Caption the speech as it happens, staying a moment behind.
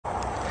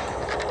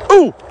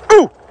Ooh,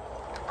 ooh.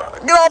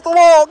 Get off the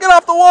wall, get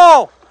off the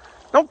wall.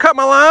 Don't cut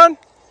my line.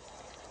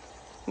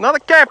 Another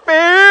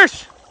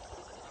catfish.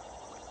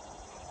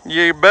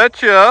 You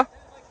betcha.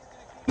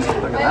 I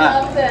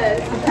love this.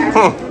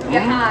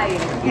 You're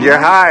hired. You're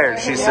hired,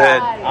 she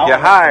said. You're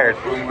hired.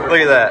 Look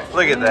at that.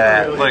 Look at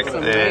that. Look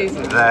at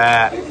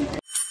that.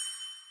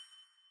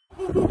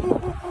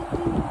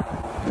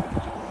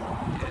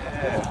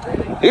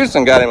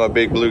 Houston got him a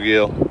big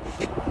bluegill.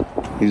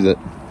 He's a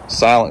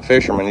silent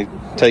fisherman. He's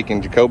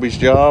taking Jacoby's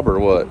job or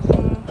what?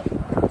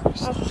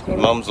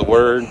 Mum's the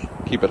word.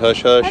 Keep it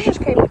hush hush. I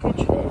just came to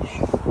catch fish.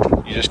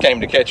 You just came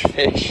to catch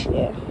fish?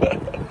 Yeah.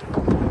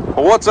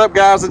 Well, what's up,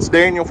 guys? It's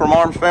Daniel from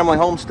Arms Family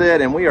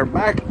Homestead, and we are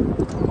back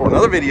for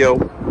another video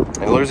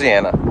in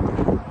Louisiana.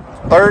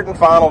 Third and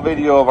final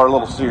video of our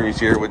little series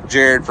here with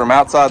Jared from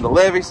outside the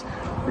levees.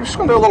 We're just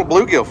gonna do a little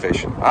bluegill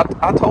fishing.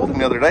 I told him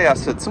the other day, I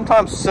said,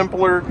 sometimes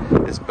simpler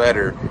is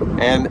better,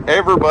 and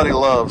everybody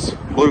loves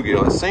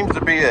bluegill. It seems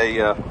to be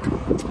a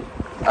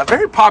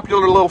very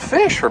popular little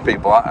fish for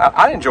people.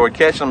 I enjoy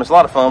catching them. It's a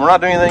lot of fun. We're not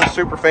doing anything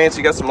super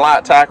fancy. Got some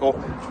light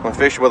tackle. I'm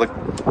fishing with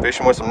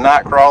some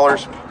night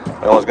crawlers.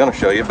 Well, I was going to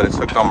show you, but it's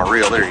hooked on my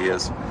reel. There he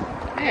is.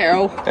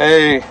 Hello.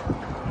 Hey,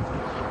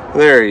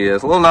 there he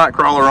is. A little night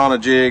crawler on a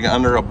jig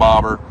under a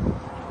bobber.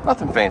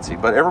 Nothing fancy,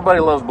 but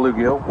everybody loves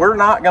bluegill. We're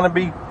not going to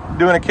be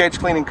doing a catch,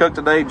 clean, and cook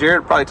today.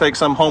 Jared will probably take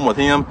some home with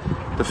him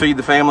to feed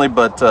the family,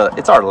 but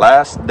it's our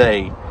last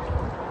day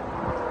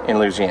in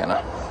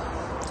Louisiana.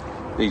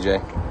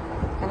 DJ.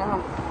 I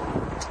know.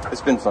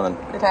 It's been fun.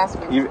 It has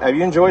been. Have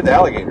you enjoyed the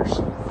alligators?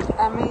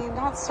 I mean,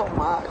 not so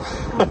much.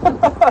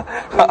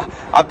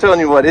 I'm telling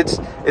you what, it's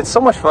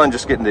so much fun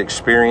just getting to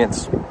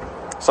experience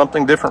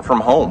something different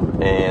from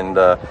home. And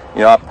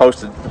you know, I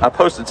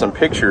posted some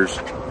pictures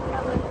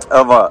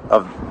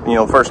of you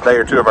know, first day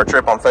or two of our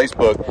trip on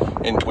Facebook,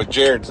 and with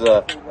Jared's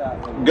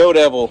Go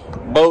Devil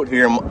boat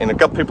here, and a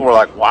couple people were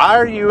like, "Why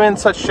are you in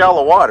such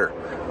shallow water?"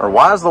 Or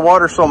 "Why is the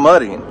water so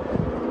muddy?" And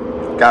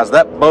guys,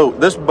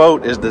 this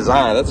boat is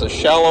designed. That's a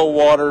shallow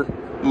water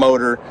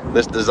motor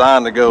that's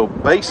designed to go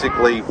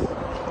basically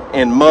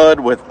in mud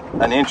with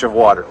an inch of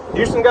water.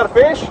 Houston got a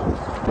fish?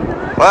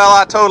 Well,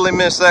 I totally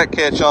missed that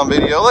catch on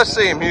video. Let's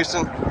see him,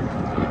 Houston.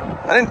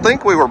 I didn't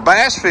think we were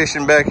bass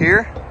fishing back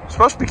here. We're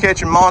supposed to be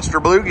catching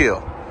monster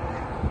bluegill.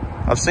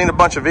 I've seen a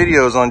bunch of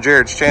videos on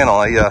Jared's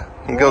channel. He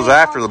goes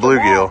after the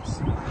bluegill.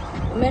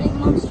 Many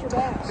monster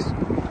bass.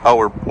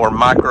 Oh, we're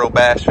micro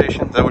bass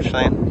fishing? Is that what you're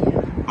saying?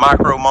 Yeah.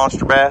 Micro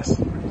monster bass?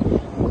 All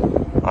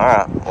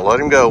right, we'll let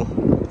him go.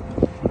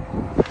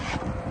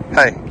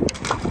 Hey,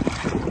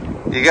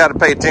 you got to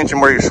pay attention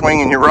where you're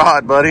swinging your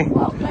rod, buddy.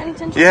 Well, pay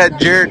attention. You had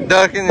Jared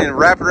ducking and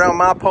wrapped around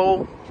my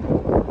pole.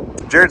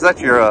 Jared, is that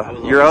your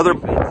other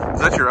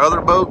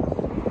boat?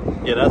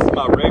 Yeah, that's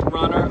my rig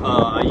runner.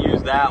 I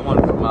use that one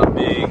for my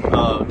big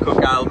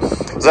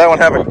cookouts. Does that one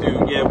have a...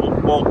 Yeah, we'll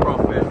bulk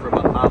fish for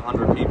about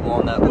 500 people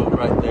on that boat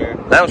right there.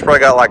 That one's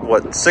probably got like,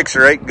 what, 6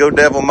 or 8 Go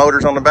Devil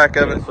motors on the back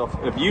of it? So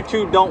if you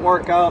two don't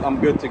work out, I'm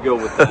good to go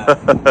with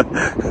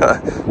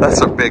that. That's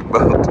a big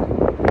boat.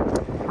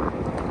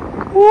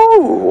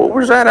 Woo, what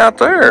was that out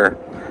there?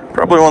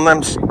 Probably one of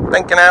them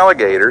stinking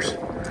alligators.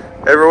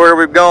 Everywhere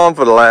we've gone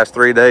for the last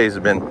 3 days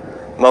has been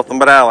nothing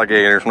but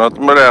alligators,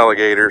 nothing but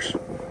alligators.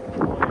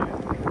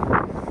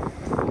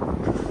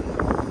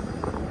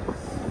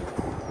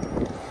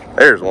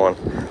 There's one.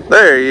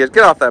 There he is.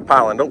 Get off that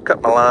piling. Don't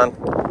cut my line.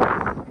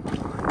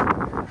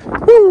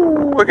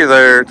 Woo, looky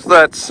there. It's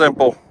that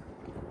simple.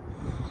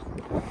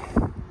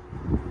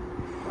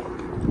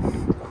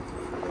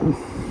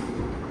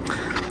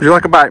 Would you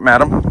like a bite,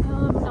 madam?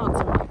 Not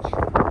so much.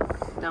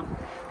 No.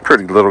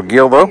 Pretty little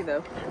gill,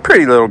 though.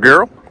 Pretty little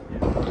girl.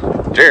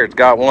 Jared's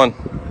got one.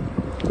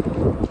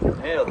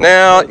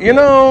 Now, you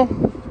know,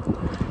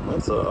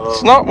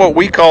 it's not what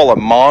we call a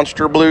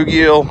monster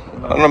bluegill.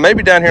 I don't know,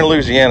 maybe down here in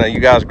Louisiana, you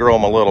guys grow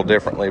them a little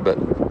differently, but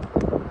you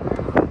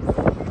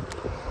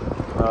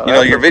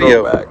know, your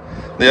video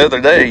the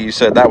other day, you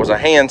said that was a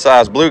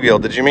hand-sized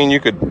bluegill. Did you mean you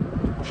could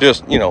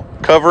just, you know,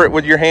 cover it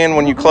with your hand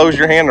when you close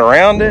your hand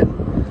around it?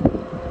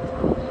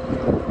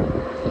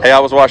 Hey, I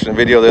was watching a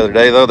video the other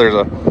day, though. There's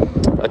a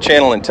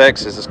channel in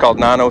Texas. It's called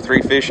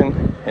 903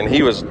 Fishing, and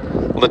he was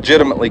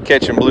legitimately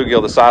catching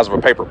bluegill the size of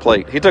a paper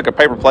plate. He took a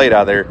paper plate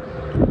out there,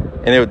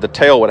 and the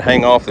tail would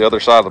hang off the other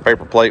side of the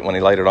paper plate when he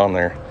laid it on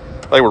there.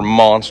 They were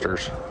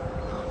monsters.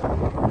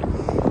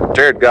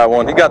 Jared got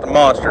one. He got the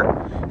monster.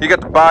 He got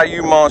the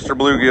Bayou monster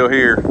bluegill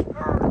here.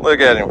 Look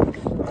at him.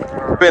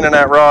 Spinning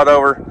that rod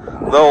over.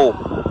 The old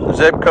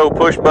Zebco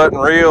push button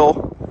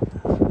reel.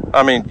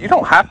 I mean, you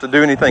don't have to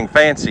do anything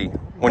fancy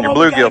when you're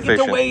bluegill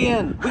fishing.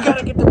 We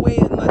gotta get the weigh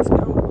in. Let's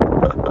go.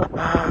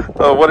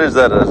 Oh, what is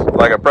that?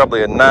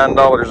 Probably a $9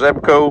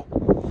 Zebco.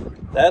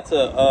 That's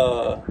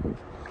a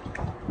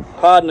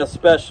partner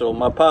special.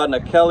 My partner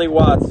Kelly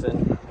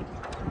Watson.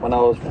 When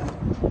I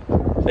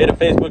made a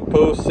Facebook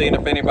post seeing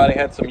if anybody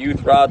had some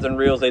youth rods and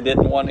reels they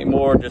didn't want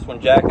anymore, just when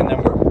Jack and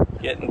them were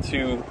getting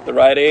to the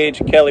right age,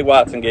 Kelly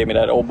Watson gave me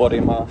that, old buddy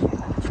of mine.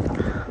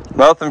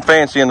 Nothing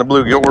fancy in the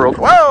bluegill world.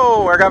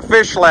 Whoa, I got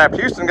fish slapped.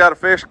 Houston got a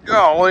fish.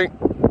 Golly.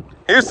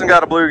 Houston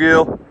got a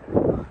bluegill.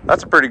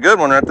 That's a pretty good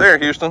one right there,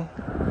 Houston.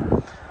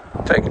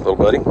 Take it, little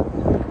buddy.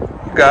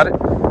 You got it.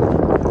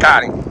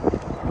 Got him.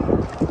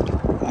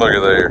 Look at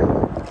there.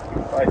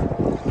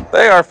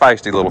 They are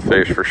feisty little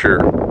fish for sure.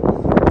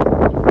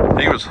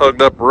 He was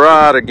hugged up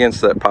right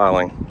against that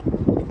piling.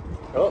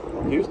 Oh,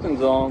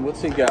 Houston's on.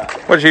 What's he got?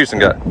 What's Houston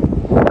got?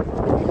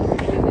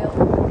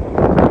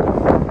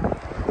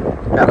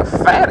 Got a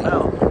fatty.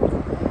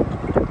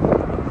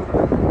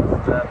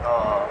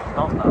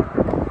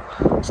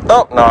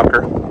 Stump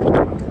knocker.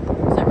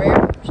 Is that rare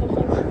or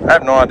something? I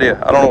have no idea.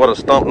 I don't know what a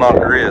stump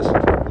knocker is.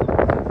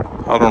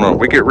 I don't know.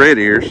 We get red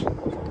ears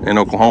in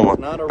Oklahoma,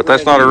 but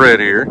that's not a red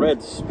ear.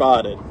 Red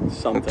spotted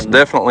something. It's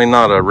definitely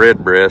not a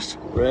red breast.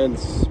 Red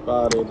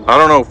spotted. I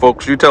don't know,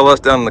 folks. You tell us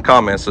down in the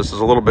comments. This is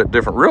a little bit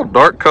different. Real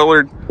dark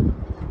colored.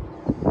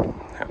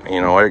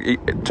 You know,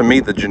 to me,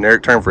 the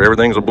generic term for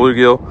everything is a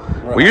bluegill.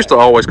 Right. We used to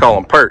always call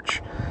them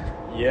perch.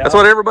 Yeah. That's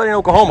what everybody in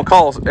Oklahoma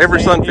calls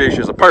every sunfish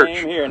is a perch.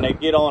 Same here, and they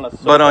get on us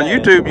so but on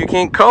bad. YouTube, you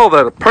can't call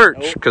that a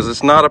perch because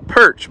it's not a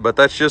perch. But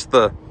that's just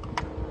the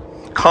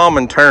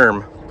common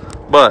term.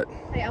 But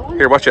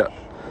here, watch out.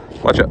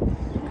 Watch out.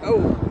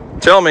 Oh.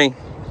 Tell me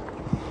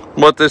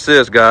what this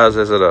is, guys.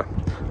 Is it a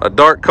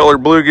dark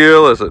colored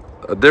bluegill? Is it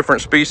a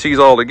different species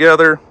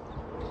altogether?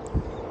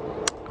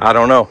 I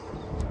don't know.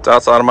 It's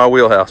outside of my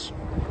wheelhouse.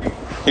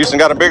 Houston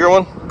got a bigger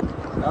one?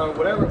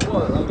 Whatever it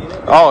was. I mean,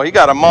 Oh, he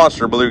got a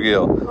monster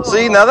bluegill. Oh.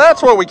 See, now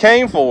that's what we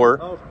came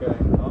for. Okay.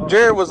 Oh.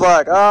 Jared was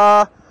like,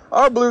 our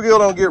bluegill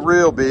don't get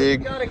real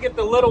big. You gotta get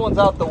the little ones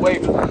out the way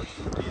first.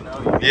 You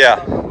know,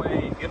 yeah.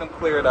 Get them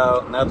cleared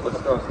out, and that's what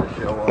starts to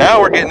show up.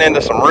 Now we're getting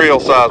into some real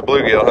size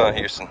bluegill, huh,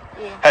 Houston?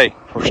 Yeah. Hey,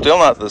 we're still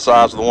not the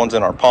size of the ones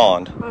in our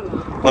pond.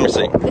 Let me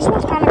see. This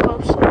one's kind of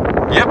close.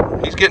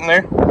 Yep, he's getting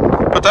there.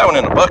 Put that one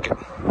in a bucket.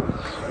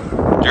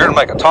 Jared will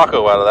make a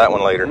taco out of that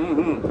one later.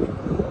 Mm-hmm.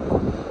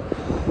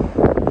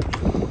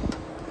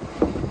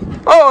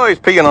 Oh, he's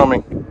peeing on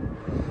me.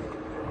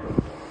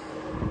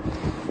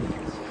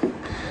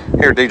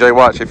 Here, DJ,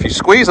 watch. If you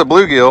squeeze a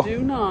bluegill, do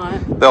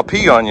not. They'll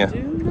pee on you.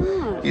 Do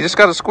not. You just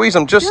got to squeeze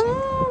them just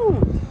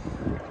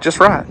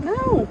right.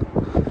 No.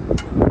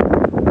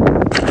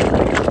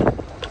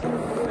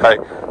 Hey,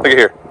 look at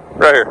here.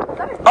 Right here.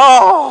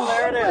 Oh!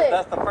 There it is.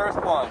 That's the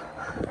first one.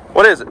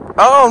 What is it?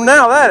 Oh,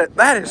 now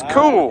that is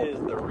cool. That is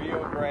the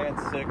Rio Grande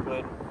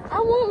cichlid. I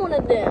want one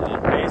of them.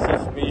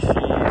 Invasive species.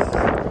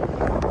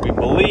 We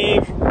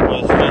believe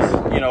was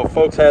just, you know,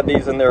 folks had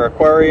these in their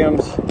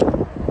aquariums,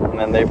 and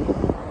then they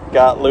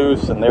got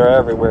loose, and they're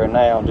everywhere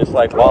now, just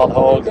like wild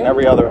hogs and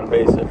every other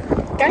invasive.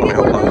 Can I get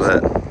one of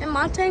those in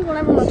my tank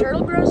whenever my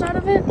turtle grows out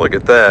of it? Look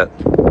at that.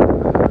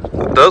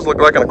 It does look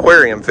like an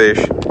aquarium fish.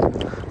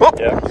 Whoop,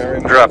 yeah, very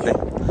much. Dropped him.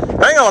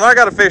 Hang on, I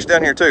got a fish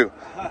down here too.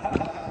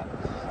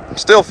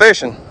 Still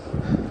fishing.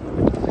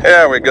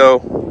 There we go.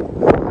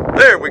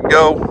 There we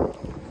go.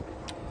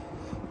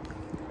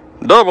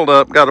 Doubled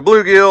up. Got a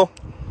bluegill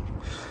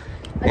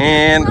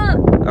and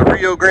a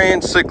Rio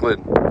Grande cichlid.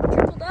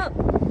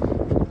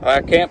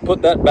 I can't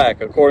put that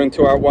back. According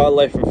to our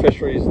wildlife and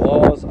fisheries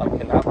laws, I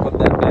cannot put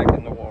that back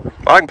in the water.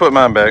 I can put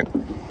mine back.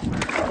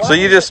 So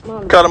you just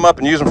cut them up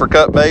and use them for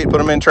cut bait, put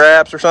them in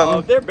traps or something?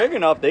 If they're big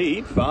enough, they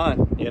eat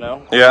fine, you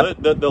know. Yeah.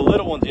 The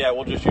little ones, yeah,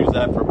 we'll just use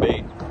that for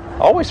bait.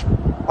 Always,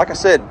 like I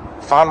said,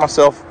 find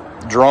myself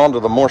drawn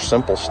to the more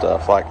simple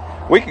stuff. Like,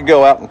 we could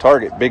go out and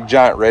target big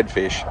giant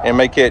redfish and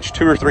may catch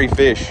 2 or 3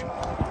 fish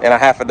in a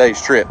half a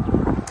day's trip.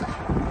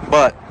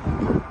 But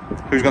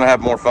who's going to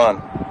have more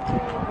fun?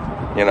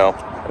 You know,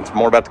 it's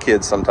more about the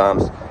kids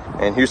sometimes.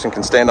 And Houston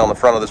can stand on the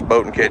front of this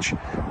boat and catch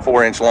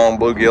 4-inch long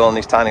bluegill and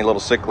these tiny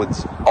little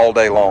cichlids all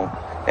day long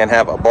and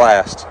have a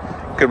blast.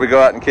 Could we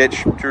go out and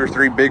catch 2 or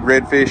 3 big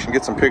redfish and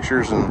get some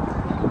pictures and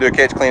do a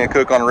catch, clean, and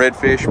cook on a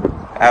redfish?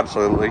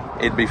 Absolutely.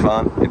 It'd be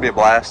fun. It'd be a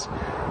blast.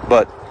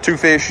 But 2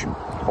 fish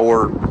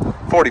or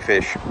 40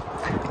 fish,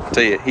 I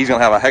tell you, he's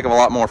going to have a heck of a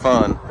lot more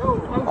fun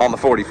on the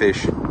 40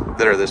 fish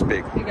that are this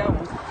big.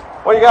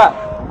 What you got?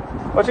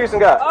 What Houston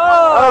got?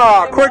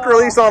 Oh, quick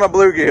release on a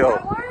bluegill.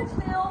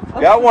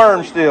 Got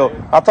worm still.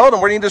 I told him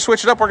we need to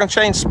switch it up. We're going to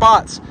change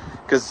spots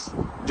because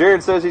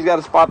Jared says he's got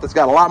a spot that's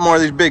got a lot more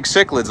of these big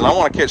cichlids, and I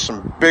want to catch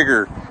some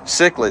bigger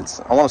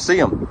cichlids. I want to see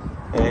them.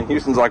 And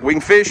Houston's like, we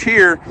can fish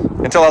here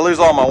until I lose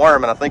all my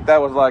worm. And I think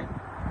that was like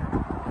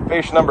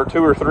fish number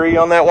 2 or 3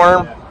 on that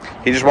worm.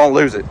 He just won't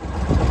lose it.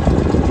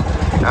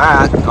 All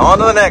right, on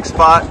to the next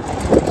spot.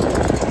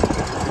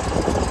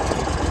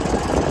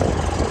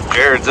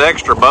 Jared's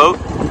extra boat.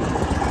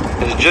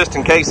 Is just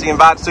in case he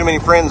invites too many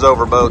friends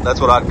over boat. That's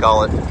what I'd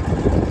call it.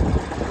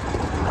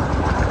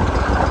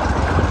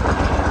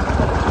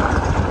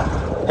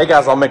 Hey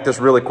guys, I'll make this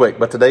really quick,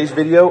 but today's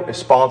video is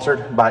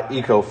sponsored by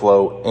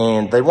EcoFlow,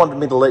 and they wanted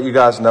me to let you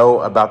guys know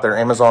about their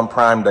Amazon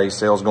Prime Day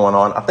sales going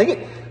on. I think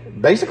it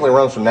basically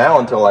runs from now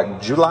until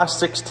like July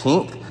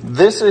 16th.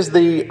 This is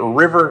the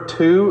River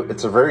 2.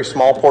 It's a very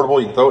small portable.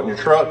 You can throw it in your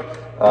truck.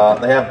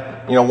 They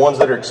have, you know, ones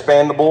that are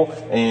expandable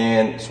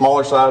and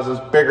smaller sizes,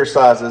 bigger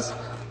sizes.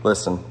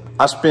 Listen,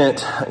 I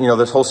spent, you know,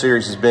 this whole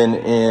series has been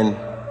in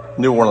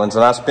New Orleans,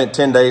 and I spent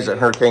 10 days at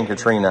Hurricane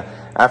Katrina.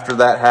 After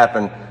that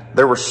happened,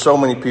 there were so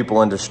many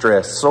people in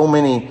distress, so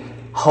many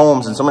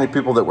homes and so many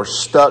people that were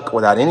stuck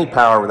without any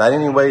power, without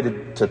any way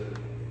to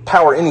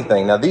power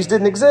anything. Now, these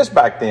didn't exist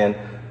back then,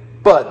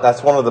 but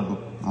that's one of the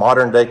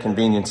modern day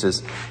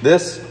conveniences.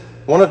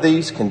 One of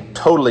these can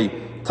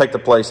totally take the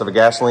place of a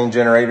gasoline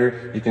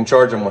generator. You can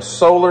charge them with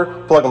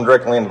solar, plug them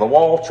directly into the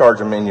wall, charge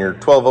them in your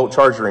 12-volt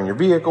charger in your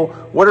vehicle,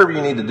 whatever you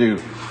need to do.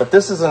 But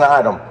this is an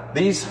item.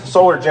 These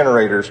solar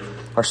generators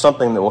are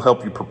something that will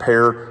help you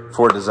prepare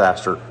for a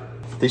disaster.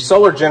 These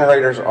solar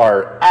generators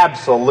are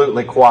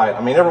absolutely quiet.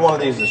 I mean, every one of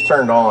these is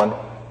turned on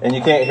and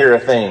you can't hear a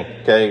thing,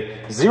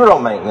 okay? Zero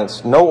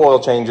maintenance, no oil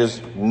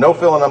changes, no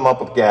filling them up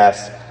with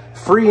gas,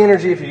 free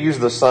energy if you use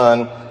the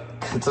sun.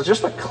 It's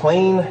just a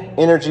clean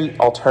energy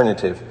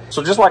alternative.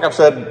 So just like I've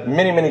said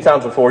many, many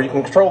times before, you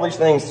can control these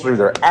things through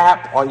their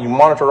app, you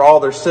monitor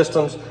all their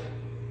systems,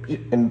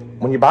 and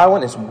when you buy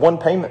one, it's one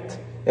payment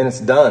and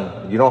it's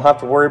done. You don't have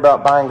to worry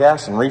about buying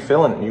gas and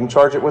refilling it. You can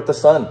charge it with the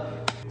sun.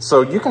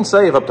 So you can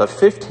save up to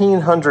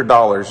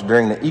 $1,500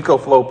 during the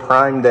EcoFlow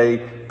Prime Day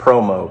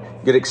promo.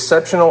 Get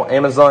exceptional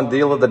Amazon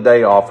Deal of the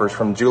Day offers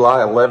from July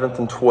 11th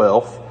and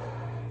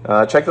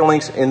 12th. Check the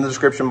links in the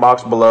description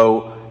box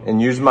below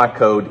and use my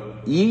code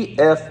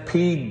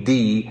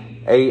EFPDARMS.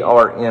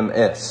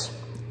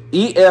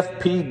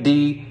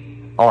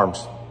 EFPD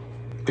ARMS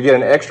to get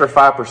an extra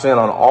 5%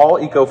 on all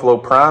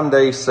EcoFlow Prime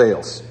Day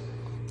sales,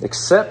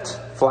 except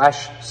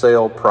flash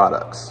sale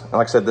products. And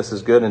like I said, this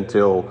is good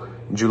until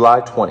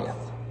July 20th.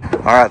 All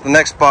right, the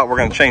next spot, we're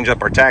gonna change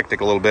up our tactic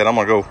a little bit. I'm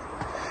gonna go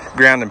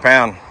ground and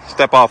pound,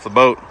 step off the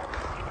boat,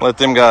 let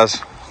them guys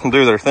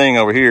do their thing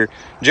over here.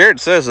 Jared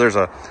says there's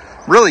a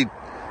really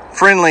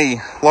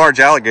friendly large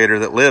alligator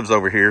that lives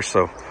over here,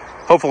 so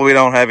hopefully we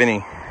don't have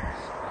any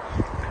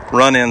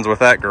run-ins with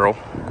that girl.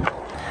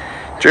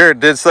 Jared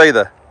did say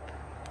the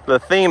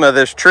theme of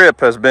this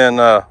trip has been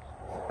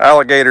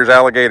alligators,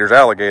 alligators,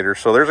 alligators,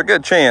 so there's a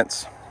good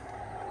chance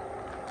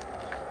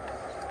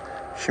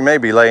she may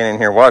be laying in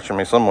here watching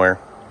me somewhere.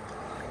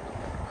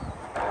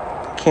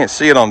 Can't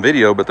see it on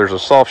video, but there's a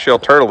soft shell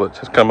turtle that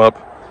has come up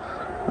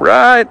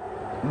right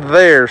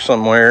there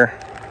somewhere.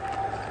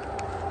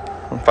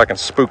 If I can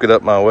spook it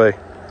up my way.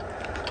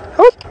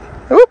 Oop,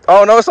 oop.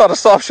 Oh no, it's not a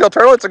soft shell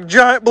turtle, it's a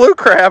giant blue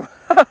crab.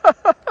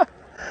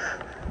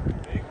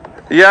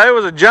 Yeah, it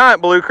was a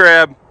giant blue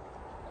crab.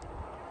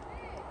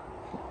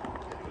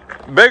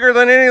 Bigger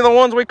than any of the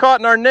ones we caught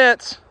in our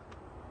nets.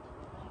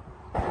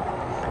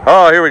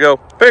 Oh, here we go.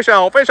 Fish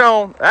on, fish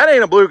on. That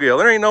ain't a bluegill.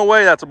 There ain't no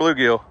way that's a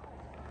bluegill.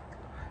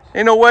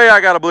 Ain't no way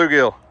I got a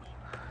bluegill.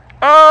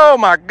 Oh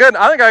my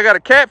goodness, I think I got a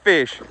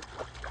catfish.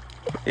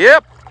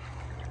 Yep.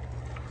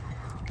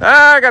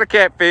 I got a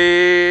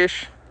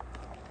catfish.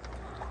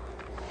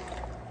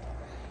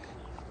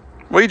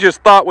 We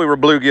just thought we were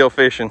bluegill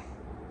fishing.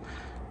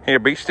 Here,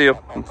 be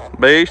still.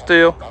 Be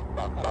still.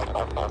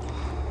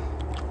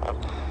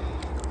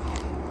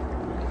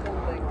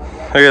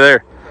 Look at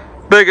there.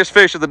 Biggest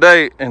fish of the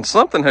day, and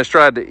something has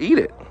tried to eat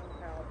it.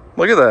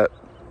 Look at that.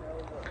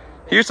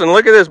 Houston,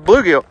 look at this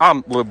bluegill.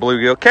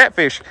 Bluegill.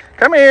 Catfish.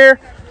 Come here.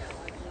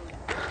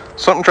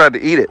 Something tried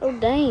to eat it. Oh,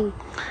 dang.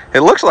 It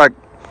looks like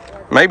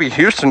maybe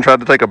Houston tried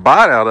to take a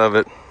bite out of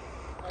it.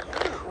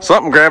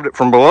 Something grabbed it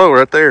from below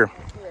right there.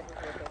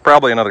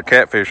 Probably another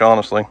catfish,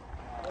 honestly.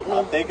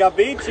 I think I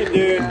beat you,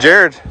 dude.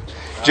 Jared's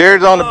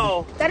on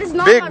the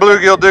big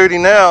bluegill duty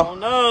now. Oh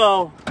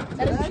no.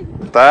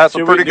 That's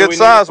a pretty good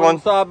size one.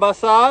 Side by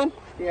side?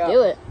 Yeah.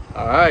 Do it.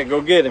 All right,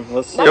 go get him.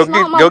 Let's see.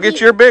 Go get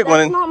your big one.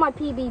 That's not my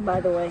PB, by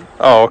the way.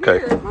 Oh,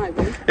 okay.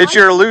 It's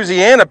your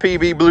Louisiana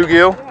PB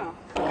bluegill.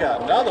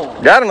 Got another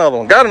one. Got another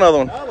one. Got another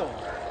one.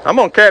 I'm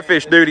on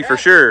catfish duty for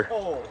sure.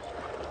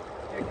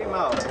 Check him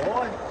out,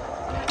 boy.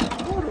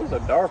 Oh, those are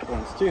dark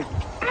ones too.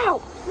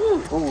 Ow!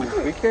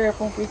 Ooh, be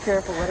careful, be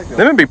careful. Let it go.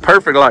 Them would be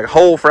perfect, like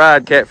whole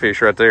fried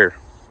catfish right there.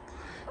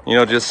 You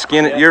know, just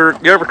skin it. You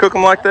ever cook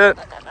them like that?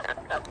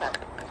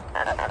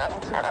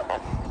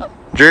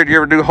 Jared, you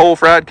ever do whole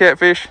fried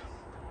catfish?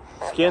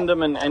 Skinned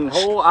them and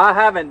whole. I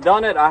haven't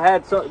done it. I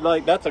had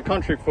like that's a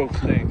country folks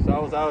thing. So I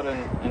was out in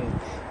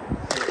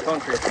the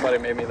country. Somebody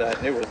made me that,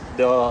 and it was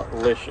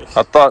delicious.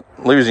 I thought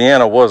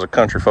Louisiana was a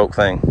country folk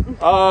thing.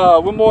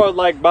 We're more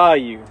like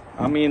Bayou.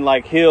 I mean,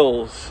 like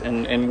hills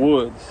and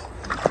woods.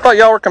 I thought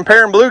y'all were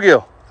comparing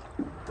bluegill.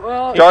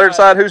 Well, y'all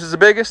decide whose is the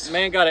biggest?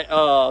 Man got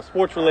a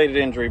sports-related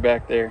injury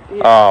back there.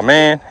 Oh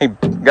man, he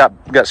got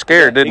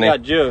scared, didn't he? He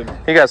got jugged.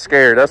 He got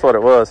scared. That's what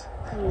it was.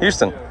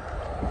 Houston,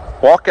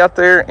 walk out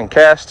there and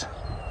cast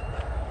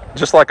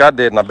just like I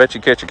did, and I bet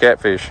you catch a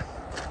catfish.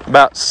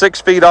 About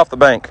 6 feet off the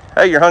bank.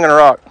 Hey, you're hung in a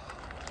rock.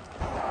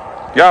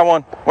 Got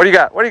one. What do you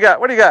got? What do you got?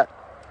 What do you got?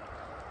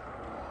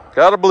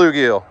 Got a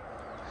bluegill.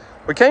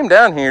 We came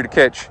down here to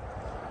catch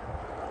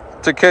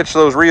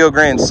those Rio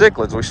Grande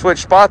cichlids. We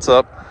switched spots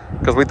up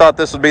because we thought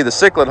this would be the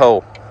cichlid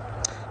hole.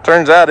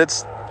 Turns out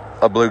it's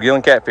a bluegill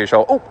and catfish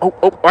hole.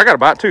 Oh, I got a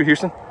bite too,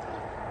 Houston.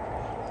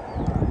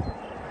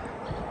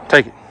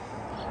 Take it.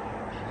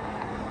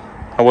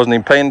 I wasn't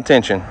even paying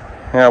attention.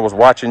 Yeah, I was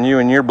watching you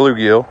and your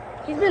bluegill.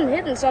 He's been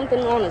hitting something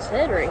on his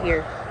head right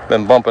here.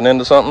 Been bumping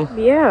into something?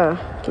 Yeah.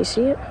 Can you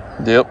see it?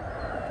 Yep.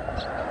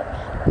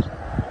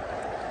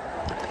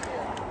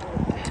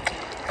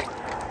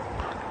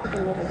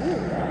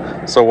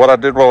 So what I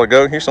did a while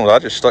ago, Houston, was I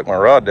just stuck my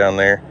rod down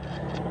there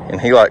and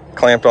he like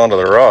clamped onto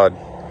the rod.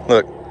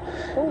 Look.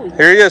 Holy.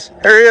 Here he is.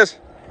 Here he is.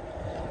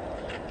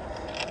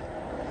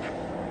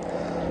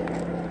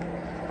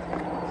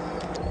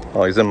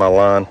 Oh, he's in my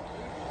line.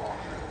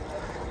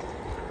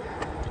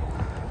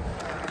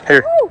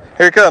 Here. Woo.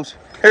 Here he comes.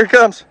 Here he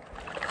comes.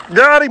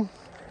 Got him.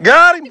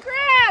 Got him.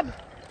 Crab.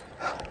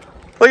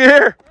 Look at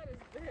here.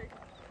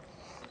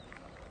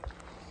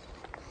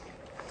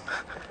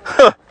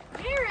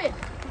 Jared.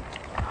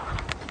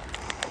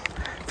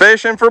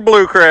 Fishing for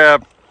blue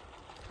crab.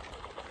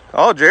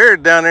 Oh,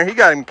 Jared down there, he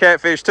got him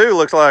catfish too,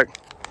 looks like.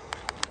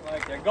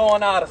 Like they're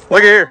going out of stock.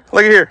 Look at here.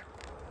 Look at here.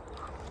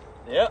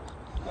 Yep,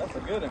 that's a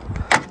good one.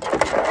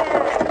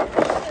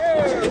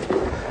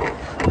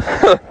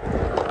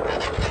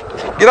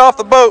 Get off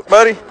the boat,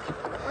 buddy.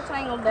 We're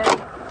tangled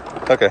down.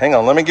 Okay, hang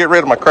on. Let me get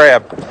rid of my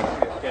crab.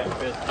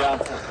 Catfish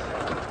Johnson.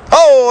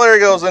 Oh, there he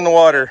goes in the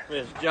water.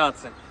 Fish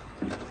Johnson.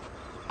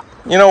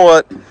 You know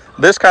what?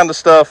 This kind of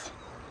stuff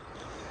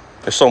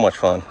is so much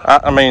fun.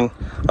 I mean,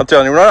 I'm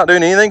telling you, we're not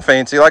doing anything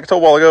fancy. Like I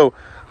told a while ago,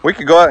 we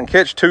could go out and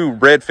catch 2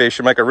 redfish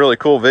and make a really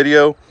cool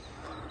video.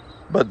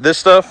 But this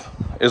stuff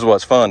is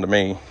what's fun to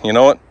me. You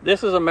know what?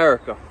 This is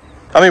America.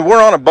 I mean,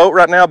 we're on a boat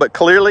right now, but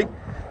clearly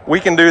we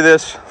can do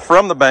this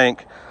from the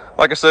bank.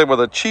 Like I said, with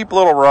a cheap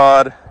little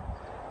rod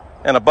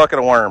and a bucket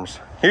of worms.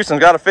 Houston's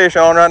got a fish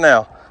on right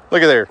now.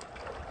 Look at there.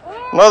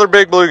 Another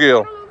big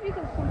bluegill.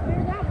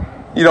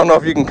 You don't know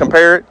if you can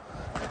compare it?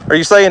 Are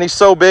you saying he's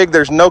so big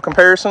there's no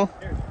comparison?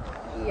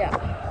 Yeah.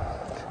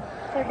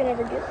 If I can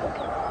ever get one.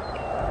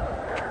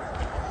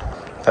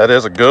 That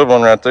is a good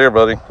one right there,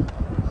 buddy.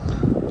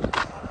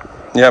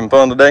 You having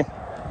fun today?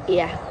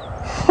 Yeah.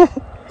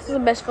 This is the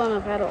best fun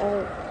I've had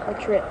all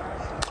trip.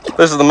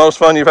 This is the most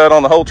fun you've had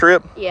on the whole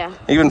trip? Yeah.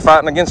 Even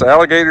fighting against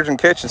alligators and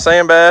catching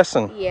sand bass?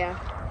 And Yeah.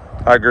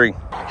 I agree.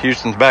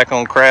 Houston's back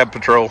on crab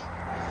patrol.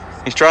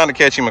 He's trying to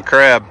catch him a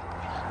crab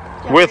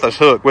with his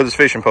hook, with his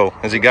fishing pole.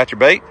 Has he got your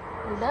bait?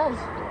 He does.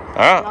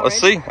 All right, let's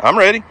see. I'm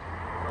ready.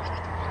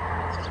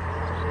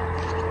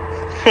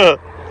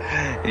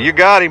 You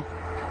got him.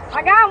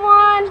 I got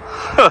one.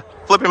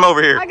 Flip him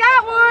over here. I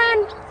got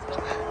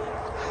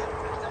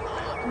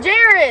one.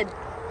 Jared.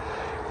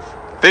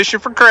 Fishing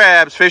for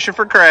crabs, fishing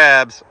for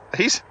crabs.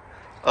 He's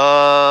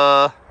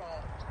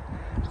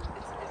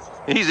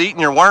eating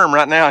your worm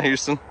right now,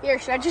 Houston. Here,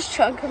 should I just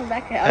chunk him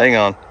back out? Hang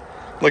on.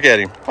 Look at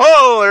him.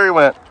 Oh, there he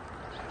went.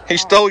 He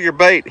stole your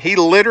bait. He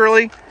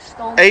literally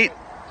ate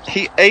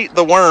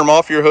the worm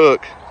off your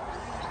hook.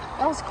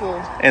 That was cool.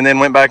 And then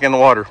went back in the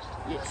water.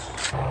 Yes.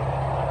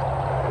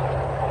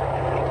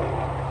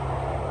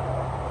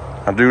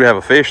 I do have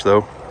a fish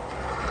though.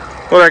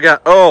 What I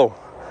got? Oh,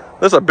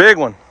 this is a big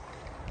one.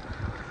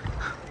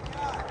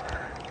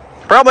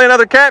 Probably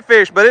another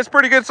catfish, but it's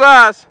pretty good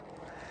size.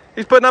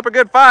 He's putting up a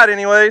good fight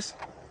anyways.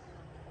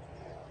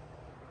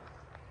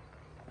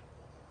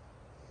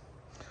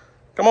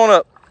 Come on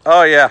up.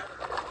 Oh yeah.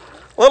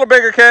 A little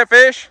bigger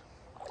catfish.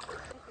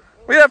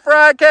 We have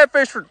fried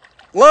catfish for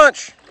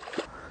lunch.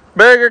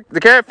 Bigger. The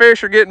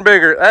catfish are getting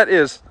bigger. That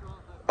is,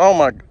 oh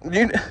my,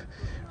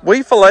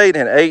 we filleted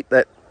and ate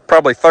that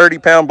probably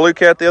 30-pound blue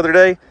cat the other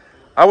day.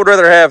 I would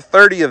rather have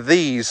 30 of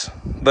these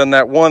than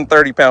that one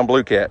 30-pound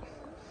blue cat.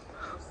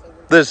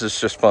 This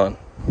is just fun.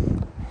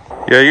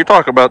 Yeah, you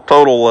talk about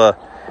total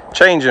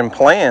changing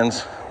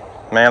plans.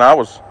 Man,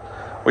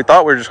 we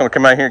thought we were just gonna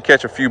come out here and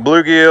catch a few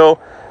bluegill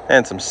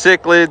and some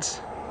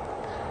cichlids.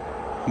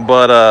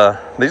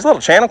 But these little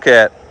channel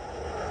cat,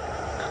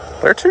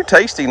 they're too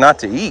tasty not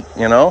to eat,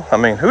 you know? I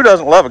mean, who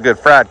doesn't love a good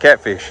fried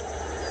catfish?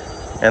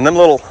 And them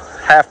little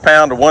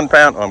half-pound to 1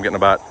 pound, oh, I'm getting a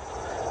bite.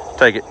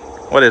 Take it.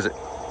 What is it?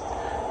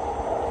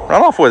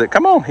 Run off with it.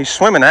 Come on. He's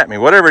swimming at me.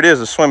 Whatever it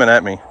is swimming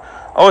at me.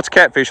 Oh, it's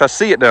catfish. I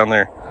see it down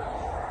there.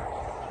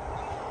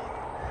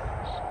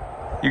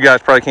 You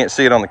guys probably can't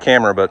see it on the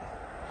camera, but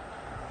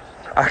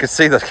I can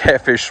see the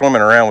catfish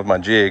swimming around with my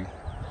jig.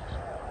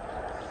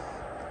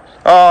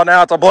 Oh,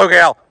 now it's a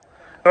bluegill.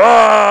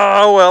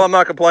 Oh, well, I'm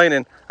not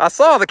complaining. I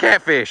saw the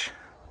catfish,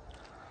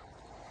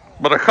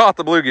 but I caught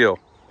the bluegill.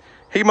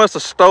 He must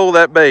have stole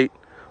that bait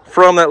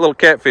from that little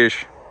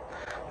catfish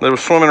that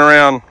was swimming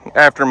around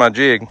after my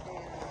jig.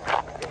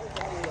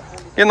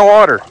 Get in the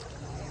water.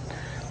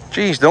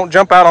 Jeez, don't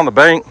jump out on the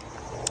bank.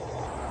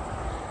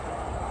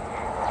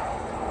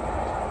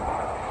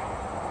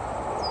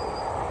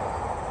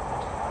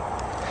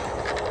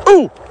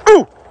 Ooh,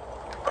 ooh.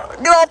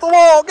 Get off the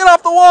wall, get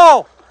off the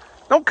wall.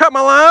 Don't cut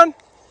my line.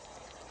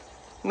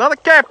 Another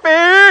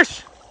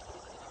catfish.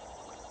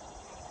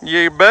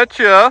 You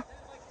betcha.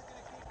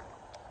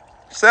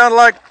 Sound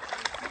like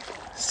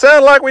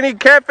we need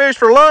catfish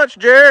for lunch,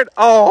 Jared.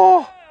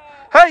 Oh,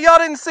 hey, y'all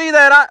didn't see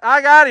that.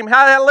 I got him.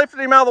 I lifted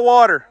him out of the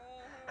water.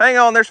 Hang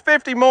on, there's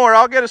 50 more.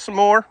 I'll get us some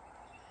more.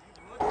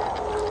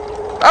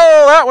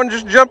 Oh, that one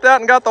just jumped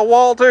out and got the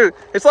wall too.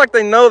 It's like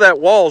they know that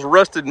wall's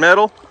rusted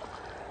metal.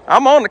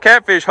 I'm on the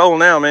catfish hole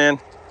now, man.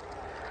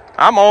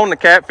 I'm on the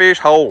catfish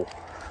hole.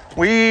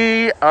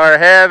 We are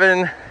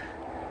having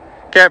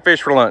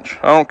catfish for lunch.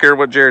 I don't care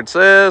what Jared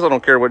says. I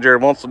don't care what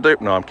Jared wants to do.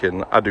 No, I'm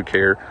kidding. I do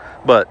care.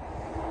 But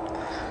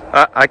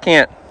I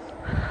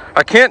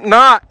can't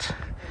not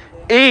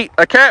eat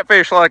a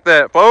catfish like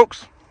that,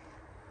 folks.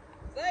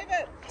 Save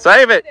it.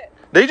 Save it.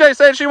 DJ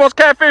said she wants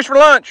catfish for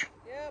lunch.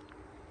 Yep.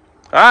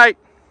 All right.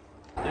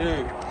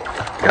 Dude.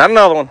 Got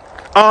another one.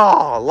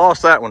 Oh, I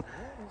lost that one.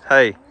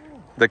 Hey,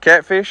 the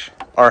catfish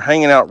are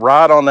hanging out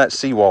right on that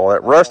seawall,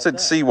 that rusted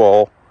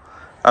seawall.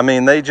 I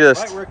mean, they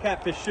just... Right where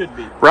catfish should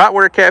be. Right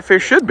where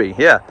catfish should be,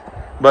 yeah.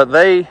 But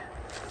they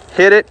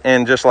hit it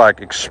and just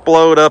like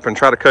explode up and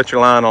try to cut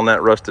your line on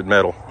that rusted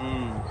metal.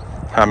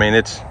 I mean,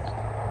 it's...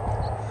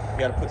 You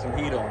got to put some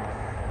heat on.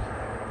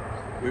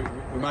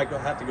 We might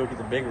have to go get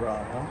the big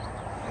rod,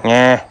 huh?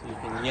 Yeah. So you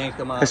can yank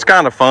them out. It's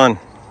kind of fun.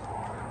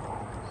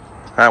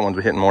 That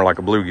one's hitting more like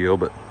a bluegill,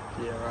 but...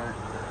 Yeah,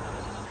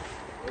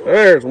 right.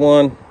 There's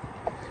one.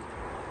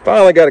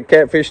 Finally got a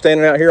catfish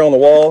standing out here on the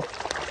wall.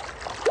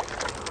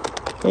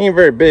 He ain't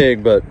very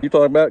big, but you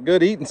talking about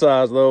good eating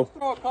size, though.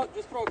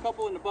 Just throw a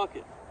couple in the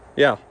bucket.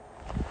 Yeah.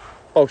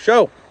 Oh,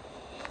 show.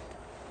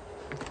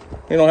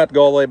 You don't have to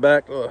go all the way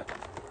back to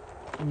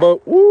the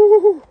boat.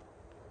 Woo!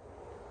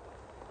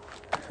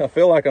 I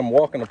feel like I'm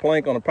walking a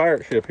plank on a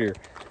pirate ship here.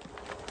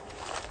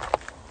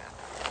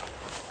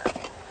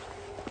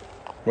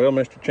 Well,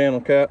 Mr.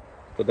 Channel Cat,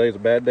 today's a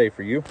bad day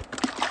for you.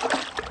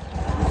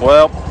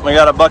 Well, we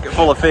got a bucket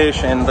full of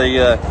fish, and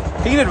the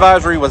heat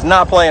advisory was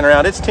not playing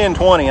around. It's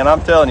 10:20, and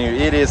I'm telling you,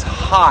 it is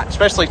hot,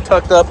 especially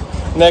tucked up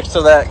next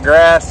to that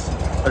grass.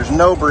 There's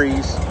no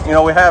breeze. You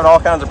know, we have all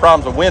kinds of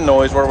problems with wind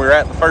noise where we were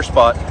at the first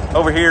spot.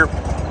 Over here,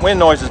 wind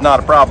noise is not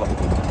a problem.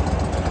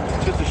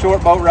 It's just a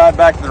short boat ride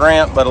back to the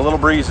ramp, but a little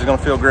breeze is going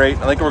to feel great.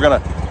 I think we're going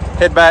to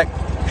head back,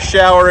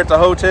 shower at the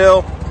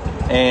hotel,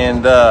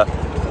 and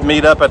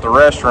meet up at the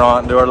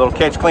restaurant, do our little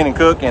catch, clean, and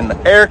cook, and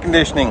the air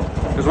conditioning,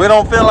 because we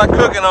don't feel like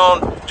cooking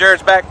on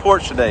Jared's back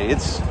porch today.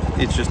 It's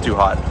just too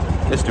hot.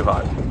 It's too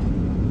hot.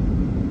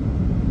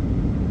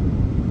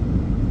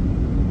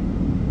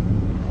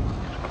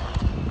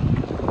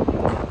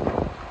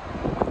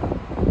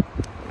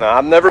 Now,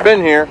 I've never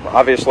been here,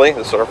 obviously.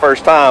 This is our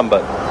first time,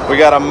 but we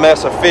got a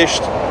mess of fish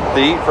to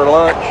eat for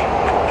lunch.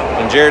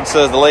 And Jared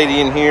says the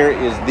lady in here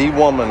is the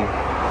woman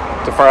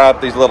to fry up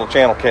these little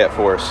channel cat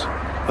for us.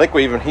 I think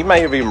he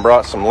may have even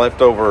brought some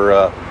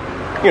leftover,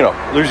 you know,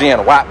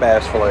 Louisiana white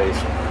bass fillets.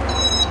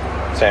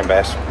 Sand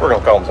bass. We're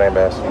going to call them sand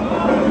bass.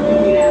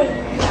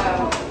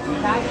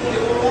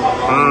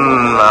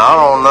 I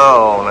don't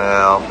know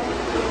now.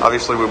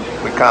 Obviously, we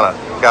kind of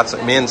got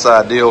some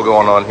inside deal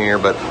going on here,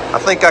 but I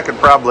think I could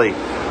probably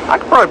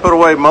put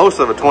away most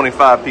of a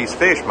 25-piece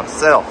fish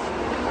myself.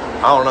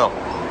 I don't know.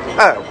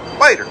 Oh,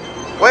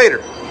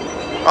 waiter.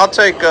 I'll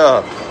take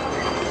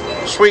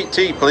sweet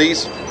tea,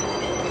 please.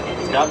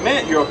 It's got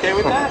mint. You okay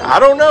with that? I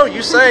don't know.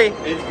 You say.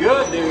 It's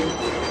good, dude.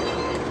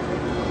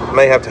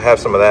 May have to have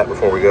some of that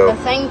before we go.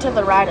 The thing to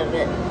the right of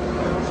it.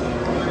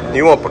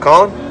 You want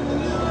pecan?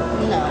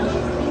 No.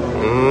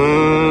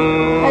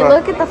 Hey,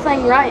 look at the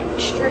thing right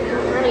straight in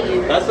front of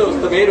you. That's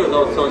those tomatoes I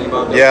was telling you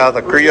about. Yeah,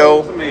 the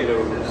Creole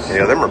tomatoes.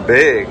 Yeah, them are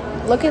big.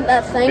 Look at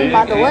that thing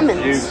by the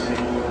lemons.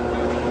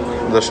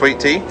 The sweet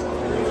tea?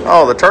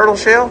 Oh, the turtle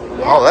shell?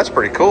 Yeah. Oh, that's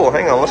pretty cool.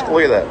 Hang on, let's go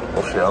look at that.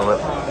 We'll show them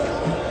it.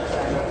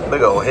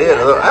 Big old head.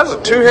 That was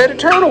a two-headed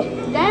turtle.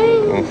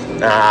 Dang.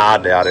 Nah, I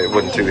doubt it. It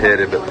wasn't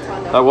two-headed, but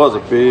that was a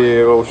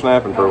big old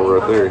snapping turtle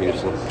right there,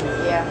 Houston.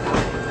 Yeah.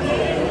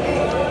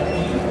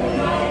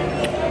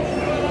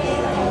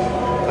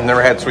 I've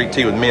never had sweet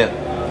tea with mint.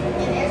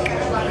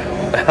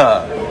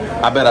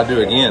 I bet I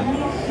do again.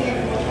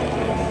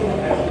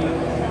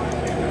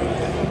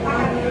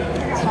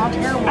 It's not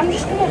terrible. I'm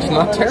just gonna. It's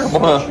not terrible,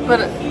 huh? But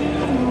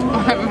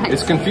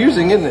It's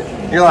confusing, isn't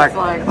it? You're like,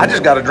 I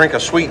just got to drink a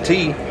sweet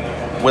tea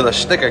with a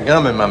stick of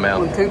gum in my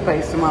mouth. With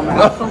toothpaste in my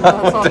mouth.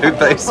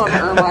 Toothpaste. All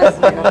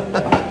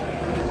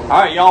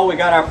right, y'all, we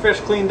got our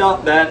fish cleaned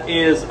up. That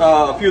is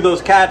a few of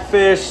those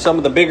catfish, some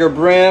of the bigger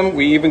brim.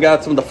 We even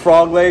got some of the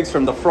frog legs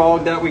from the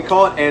frog that we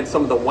caught and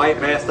some of the white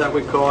bass that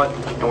we caught.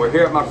 And we're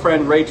here at my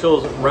friend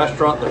Rachel's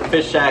restaurant, the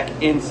Fish Shack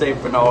in St.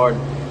 Bernard.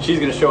 She's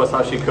gonna show us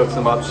how she cooks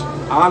them up.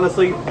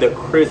 Honestly, the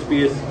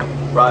crispiest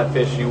fried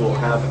fish you will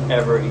have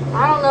ever eaten.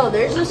 I don't know.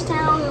 There's this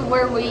town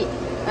where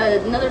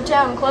another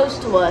town close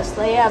to us.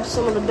 They have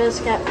some of the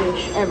best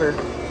catfish ever.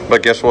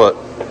 But guess what?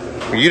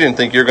 You didn't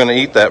think you were going to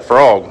eat that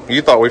frog.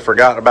 You thought we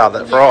forgot about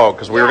that frog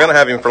because we were going to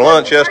have him for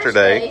lunch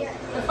yesterday.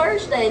 The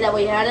first day that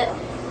we had it,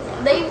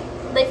 they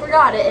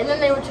forgot it, and then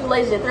they were too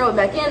lazy to throw it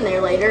back in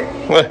there later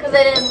because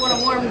they didn't want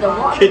to warm the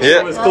water.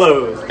 Kitchen was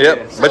closed. Yep,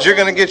 Yeah. but you're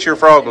going to get your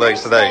frog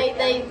legs today.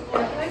 They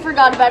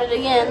forgot about it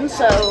again,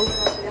 so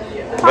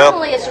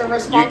probably it's a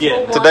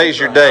responsible one. Today's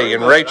your day,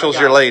 and Rachel's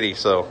your lady,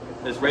 so.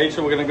 This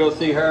Rachel, we're gonna go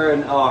see her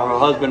and her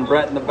husband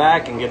Brett in the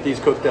back and get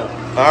these cooked up.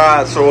 All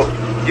right, so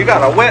you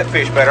got a wet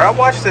fish batter. I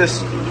watched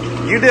this.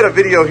 You did a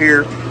video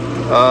here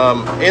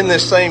in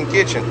this same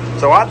kitchen.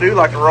 So I do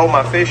like to roll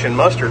my fish in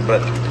mustard,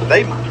 but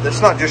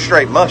it's not just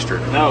straight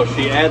mustard. No,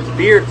 she adds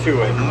beer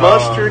to it.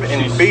 Mustard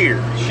and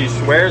beer. She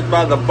swears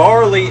by the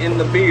barley in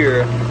the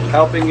beer,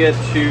 helping it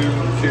to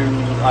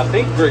I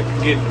think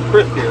get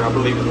crispier, I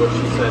believe is what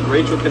she said.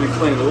 Rachel can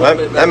explain it a little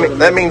bit better.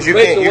 That means you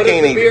Rachel, can't what does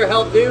the eat. beer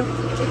help do? It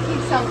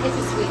keeps it's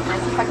a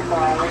sweetness. It's like a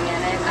barley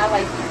in it. I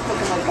like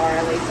cooking with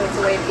barley, so it's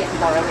a way of getting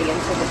barley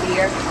into the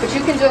beer. But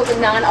you can do it with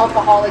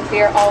non-alcoholic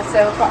beer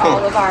also for all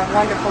of our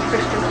wonderful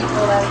Christian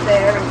people out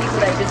there and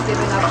people that just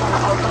giving up on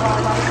alcohol.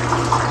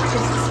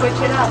 Just switch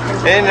it up.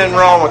 Ain't nothing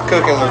wrong with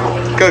cooking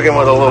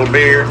with a little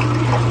beer.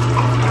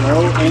 No,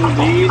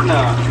 indeed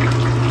not.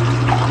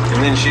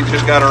 And then she's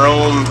just got her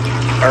own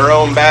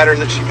batter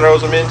that she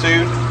throws them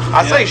into.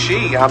 I say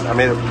she. I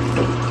mean,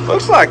 it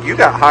looks like you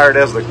got hired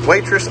as the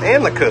waitress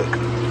and the cook.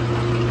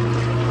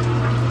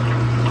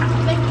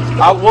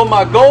 Well,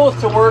 my goal is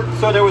to work.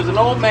 So there was an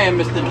old man,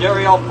 Mr.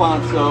 Jerry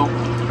Alfonso,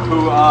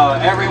 who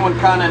everyone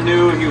kind of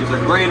knew. He was a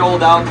great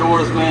old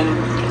outdoorsman,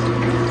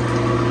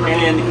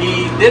 and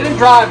he didn't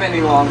drive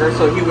any longer.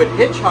 So he would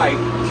hitchhike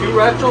to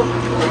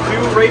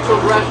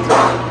Rachel's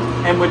restaurant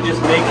and would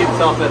just make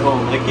himself at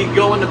home. Like he'd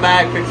go in the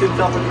back, fix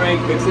himself a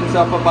drink, fix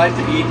himself a bite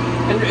to eat,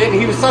 and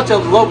he was such a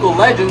local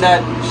legend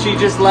that she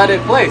just let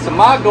it play. So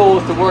my goal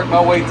is to work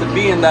my way to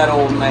being that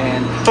old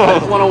man. I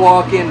just want to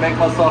walk in, make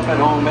myself at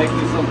home, make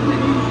me something to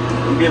eat,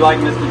 and be like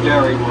Mr.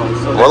 Jerry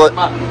was. So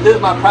this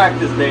is my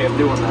practice day of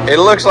doing that. It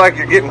looks like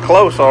you're getting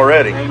close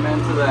already. Amen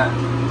to that.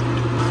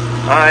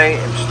 I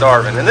am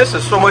starving, and this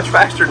is so much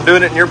faster than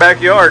doing it in your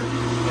backyard.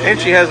 And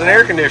she has an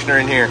air conditioner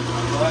in here.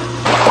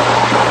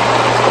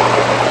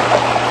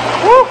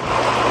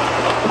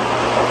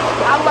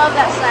 I love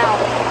that sound.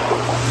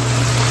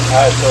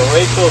 Alright, so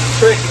Rachel's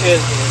trick is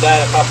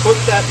that if I put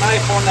that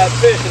knife on that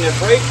fish and it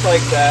breaks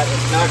like that,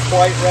 it's not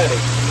quite ready.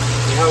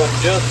 See how it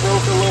just broke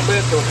a little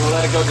bit, so we're going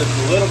to let it go just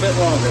a little bit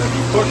longer. If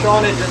you push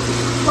on it just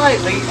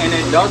slightly and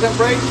it doesn't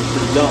break,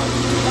 it's done.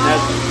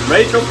 That's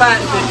Rachel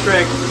patented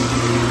trick.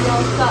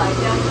 Don't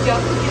get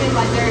in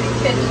my dirty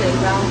kitchen.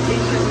 I'm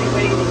patiently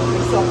waiting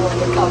for someone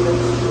to come and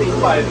please.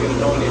 Somebody's going to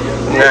donate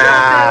it.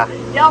 Nah.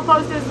 Y'all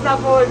post this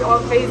stuff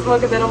on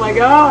Facebook, and then I'm like,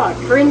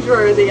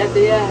 cringeworthy at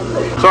the end.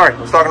 Sorry, I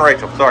was talking to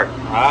Rachel. Sorry.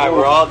 Alright,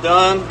 we're all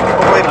done.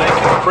 Nice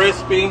and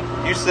crispy.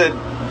 You said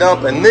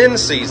dump and then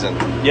season.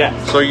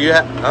 Yes. So you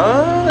have,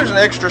 there's an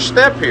extra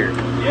step here.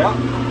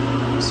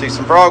 Yeah. See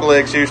some frog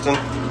legs, Houston.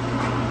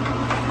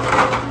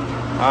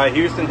 Alright,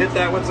 Houston, hit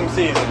that with some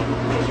seasoning.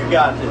 You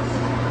got this.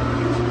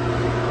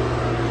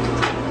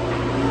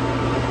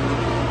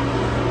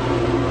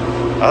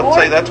 I'd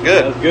say that's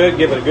good. That's good.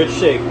 Give it a good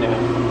shake now.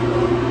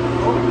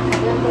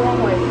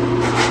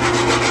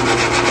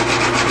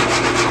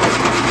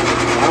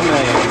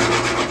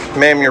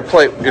 Ma'am, your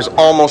plate is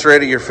almost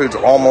ready. Your food's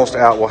almost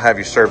out. We'll have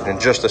you served in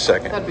just a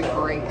second. That'd be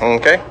great.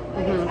 Okay?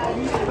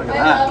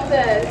 I love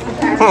this.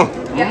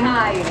 You're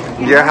hired.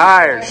 You're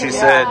hired, she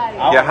said.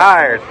 You're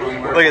hired.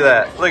 Look at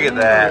that. Look at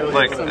that.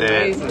 Look at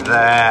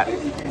that.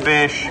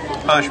 Fish,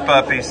 hush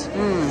puppies,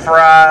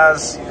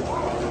 fries.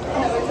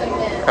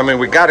 I mean,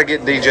 we got to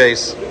get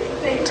DJ's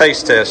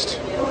taste test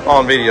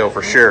on video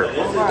for sure.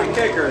 This is the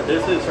kicker.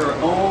 This is her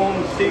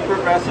own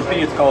secret recipe.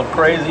 It's called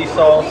crazy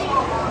sauce.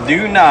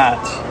 Do not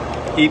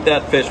eat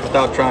that fish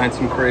without trying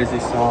some crazy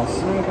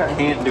sauce. Okay.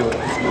 Can't do it.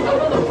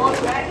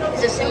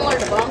 Is it similar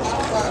to bone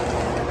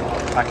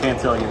sauce? I can't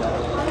tell you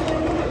that.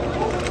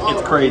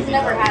 It's crazy.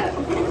 Never had it.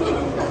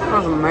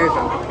 That's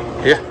amazing.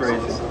 Yeah.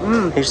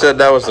 Crazy. He said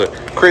that was the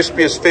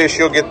crispiest fish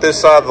you'll get this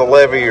side of the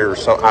levee or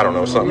something. I don't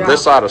know, something. Yeah.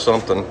 This side of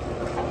something.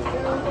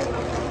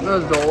 That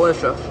was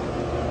delicious.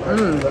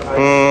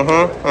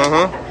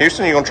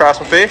 Houston, you gonna try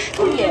some fish?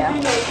 Yeah.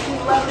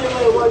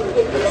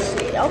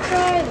 I'll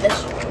try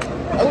this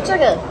one. It looks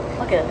like a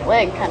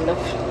leg, kind of.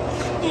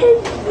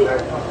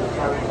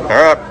 All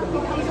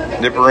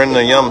right. Dip her in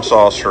the yum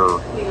sauce or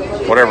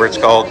whatever it's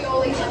called.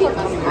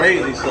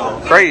 Crazy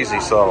sauce. Crazy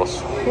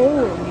sauce.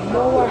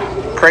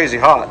 Crazy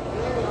hot.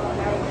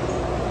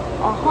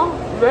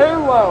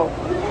 Very well.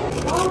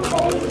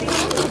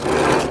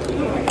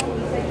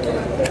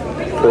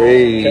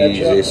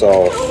 Crazy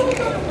sauce.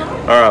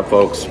 All right,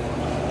 folks.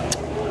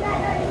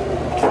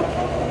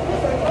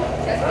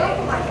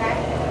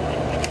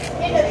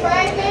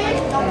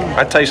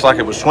 That tastes like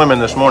it was swimming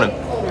this morning.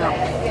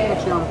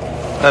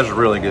 That was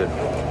really good.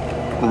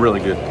 Really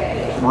good.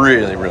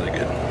 Really, really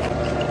good.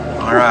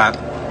 All right.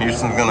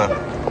 Houston's gonna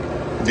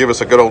give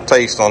us a good old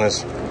taste on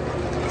his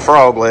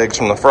frog legs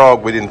from the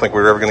frog we didn't think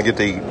we were ever gonna get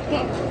to eat.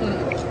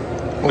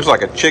 Looks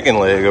like a chicken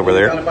leg over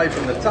there. Got a bite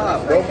from the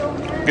top, bro.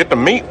 Get the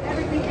meat.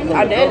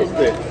 I did.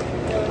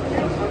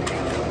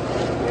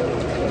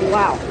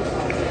 Wow.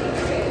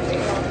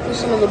 This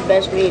is some of the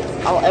best meat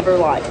I'll ever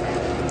like.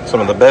 Some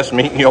of the best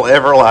meat you'll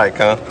ever like,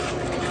 huh?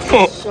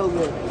 It's so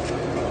good.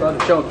 Try the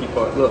chunky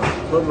part. Look.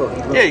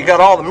 Yeah, you got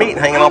all the meat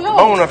hanging off the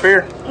bone up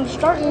here. I'm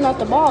starting at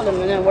the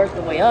bottom and then work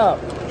the way up.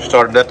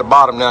 Started at the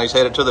bottom, now he's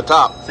headed to the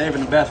top.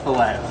 Saving the best for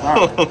last.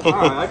 All right. All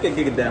right, I can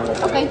get it down with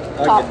that. Okay,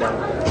 I'll top. get down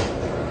with that.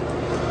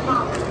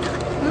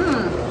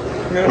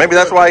 Maybe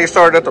that's why you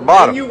started at the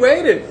bottom. And you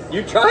waited.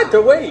 You tried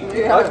to wait.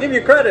 Yeah. I'll give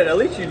you credit. At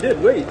least you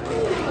did wait.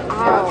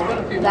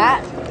 Oh,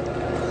 that.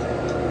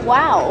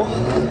 Wow.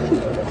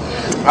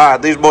 All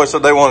right, these boys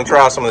said they want to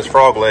try some of this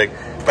frog leg.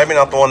 Maybe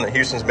not the one that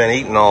Houston's been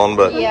eating on,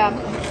 but Yeah.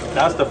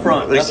 That's the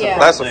front. that's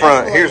the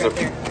front. Here's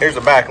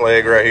the back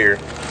leg right here.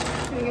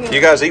 You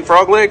guys eat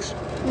frog legs?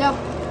 No.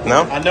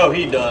 No? I know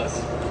he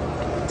does.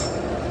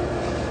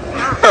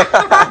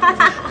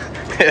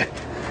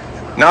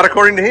 Not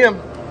according to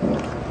him.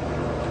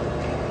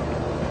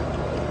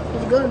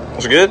 It's good.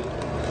 It's good?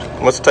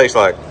 What's it taste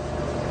like?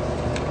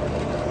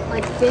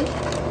 Like fish?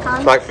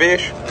 Kind Like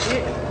fish?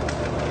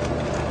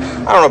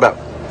 I don't know about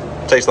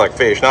tastes like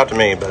fish, not to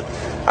me, but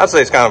I'd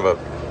say it's kind of a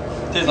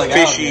Tastes like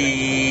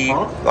fishy,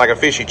 like a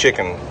fishy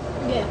chicken,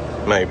 Yeah.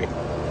 maybe.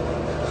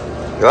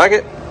 You like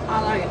it?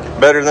 I like it.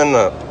 Better than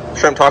the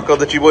shrimp taco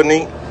that you wouldn't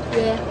eat?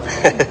 Yeah.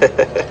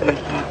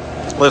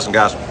 Listen,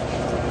 guys.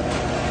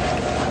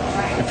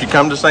 If you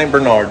come to St.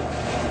 Bernard,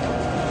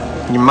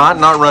 you might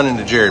not run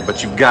into Jared,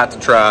 but you've got to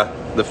try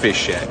the Fish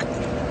Shack.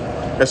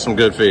 That's some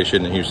good fish,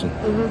 isn't it, Houston?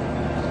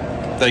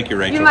 Mm-hmm. Thank you,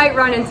 Rachel. You might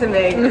run into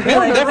me.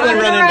 Definitely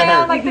run into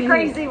her. Like the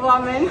crazy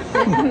woman.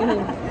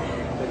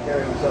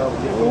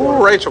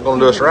 Ooh, Rachel gonna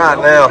do us right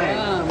now.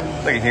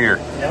 Look at here.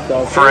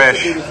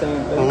 Fresh,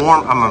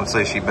 warm. I'm gonna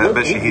say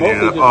bet she heated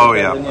it up. Oh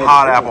yeah,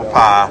 hot apple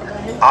pie,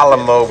 a la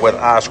mode with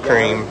ice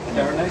cream.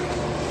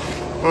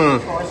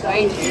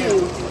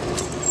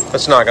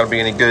 That's not gonna be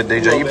any good,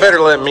 DJ. You better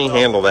let me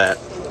handle that.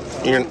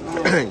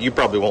 You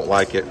probably won't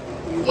like it.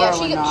 Yeah,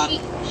 she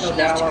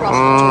has to cross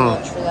too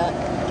much for that.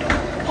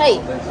 Hey,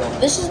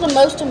 this is the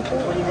most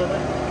important.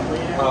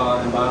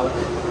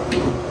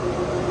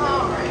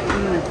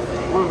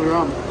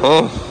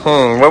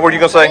 What were you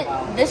gonna say?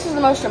 This is the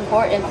most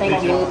important thing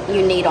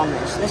you need on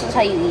this. This is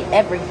how you eat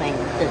everything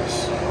with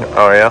this.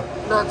 Oh yeah.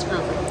 That's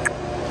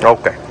perfect.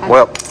 Okay.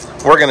 Well,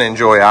 we're gonna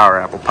enjoy our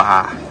apple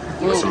pie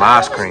with some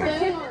ice cream.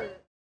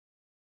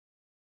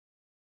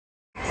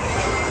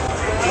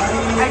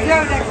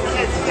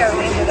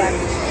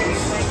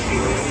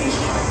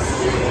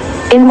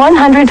 In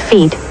 100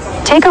 feet,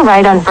 take a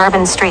right on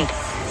Bourbon Street.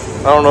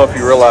 I don't know if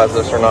you realize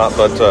this or not,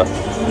 but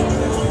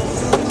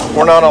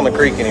we're not on the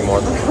creek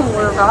anymore.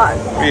 We're not.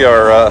 We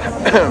are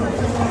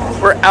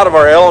we're out of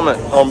our element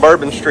on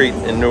Bourbon Street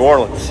in New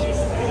Orleans.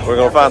 We're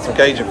gonna find some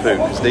Cajun food.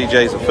 This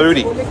DJ's a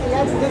foodie,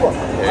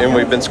 and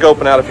we've been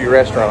scoping out a few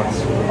restaurants.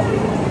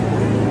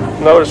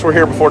 Notice we're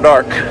here before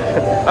dark.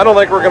 I don't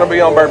think we're gonna be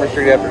on Bourbon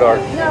Street after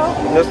dark.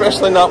 No.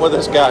 Especially not with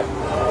this guy.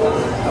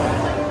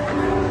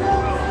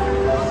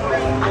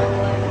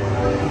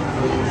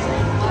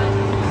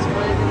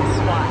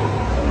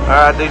 All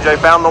right, DJ,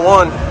 found the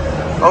one.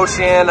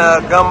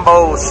 Oceana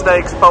gumbo,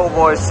 steaks, po'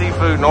 boys,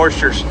 seafood, and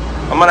oysters.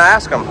 I'm gonna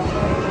ask them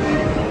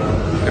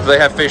if they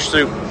have fish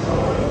soup.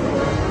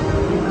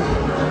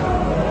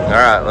 All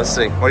right, let's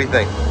see. What do you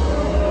think?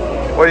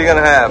 What are you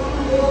gonna have?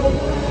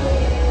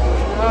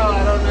 Oh,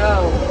 I don't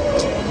know.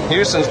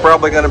 Houston's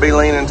probably gonna be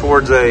leaning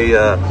towards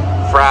a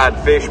fried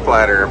fish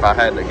platter if I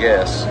had to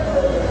guess.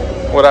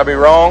 Would I be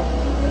wrong?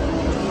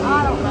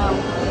 I don't know.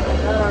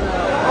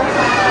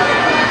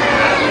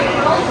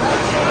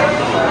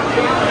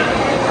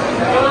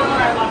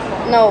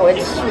 No,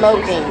 it's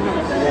smoking.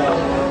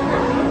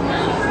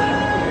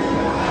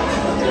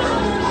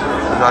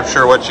 I'm not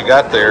sure what you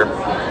got there.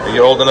 Are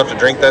you old enough to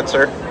drink that,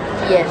 sir?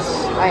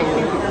 Yes, I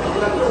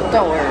am.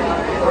 Don't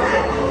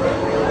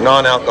worry.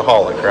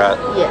 Non-alcoholic, right?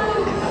 Yeah.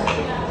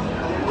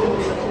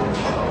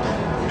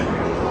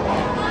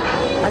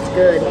 That's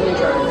good. Let me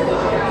try it.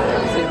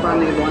 Let's see if I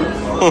need one.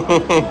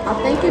 I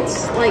think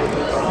it's like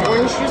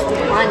orange juice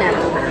with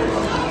pineapple.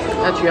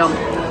 That's yum.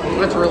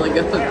 That's really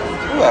good.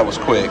 Ooh, that was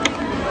quick.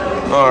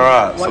 All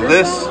right, so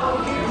this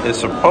is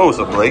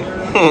supposedly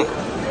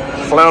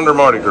flounder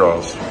Mardi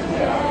Gras.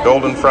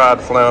 Golden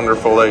fried flounder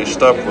fillet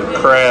stuffed with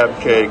crab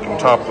cake and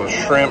topped with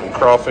shrimp,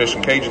 crawfish,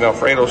 and Cajun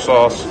Alfredo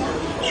sauce,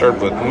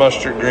 served with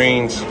mustard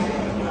greens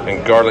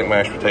and garlic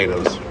mashed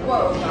potatoes.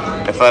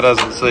 If that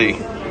doesn't see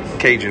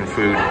Cajun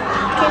food,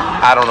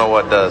 I don't know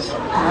what does.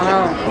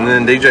 And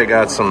then DJ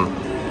got some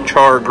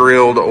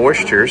char-grilled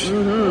oysters.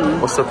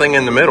 What's the thing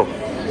in the middle?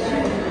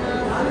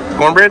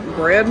 Cornbread?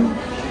 Bread?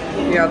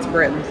 Yeah, it's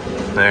bread.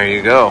 There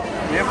you go.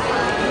 Yep,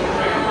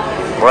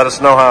 Let us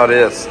know how it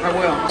is. I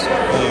will.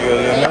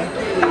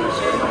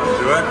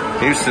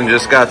 Houston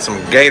just got some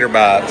gator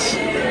bites.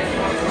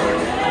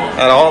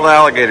 Out of all the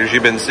alligators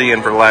you've been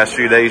seeing for the last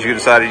few days, you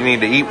decided you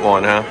need to eat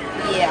one, huh?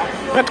 Yeah.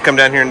 We'll have to come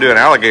down here and do an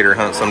alligator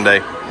hunt someday.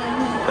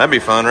 That'd be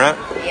fun, right?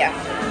 Yeah.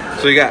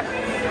 So we got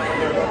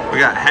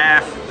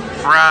half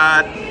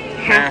fried,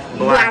 half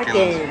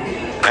blackened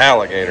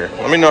alligator.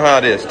 Let me know how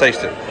it is.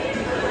 Taste it.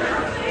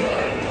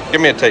 Give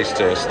me a taste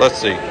test. Let's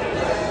see.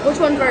 Which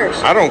one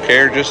first? I don't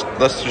care.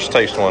 Let's just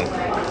taste one.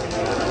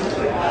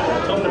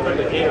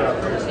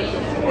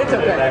 It's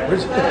okay.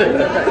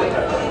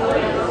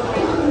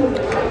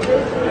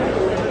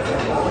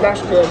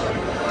 That's good.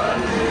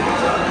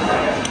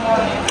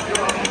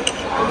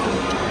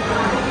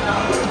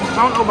 I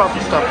don't know about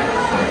the stuff.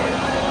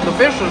 The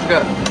fish is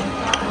good.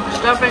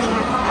 Stuffing,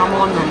 I'm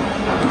on them.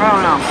 I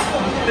don't know.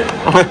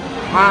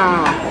 I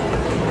don't know.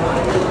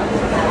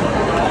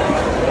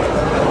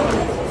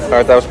 All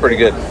right, that was pretty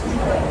good.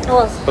 It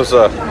was. It was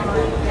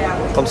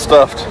I'm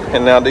stuffed,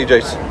 and now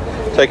DJ's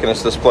taking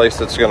us this place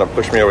that's gonna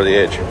push me over the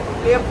edge.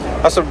 Yep.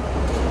 I said,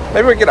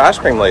 maybe we get ice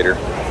cream later.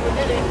 Well,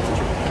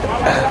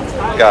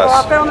 I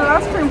Guys, found an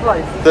ice cream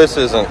place. this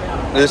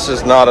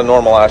is not a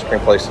normal ice cream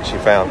place that she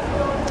found.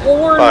 Well,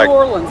 we're in Like- New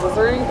Orleans. Is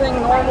there anything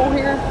normal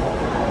here?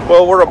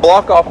 Well, we're a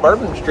block off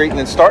Bourbon Street, and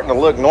it's starting to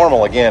look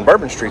normal again.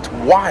 Bourbon Street's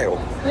wild.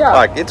 Yeah.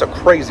 Like, it's a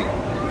crazy.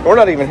 We're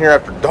not even here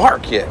after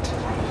dark yet.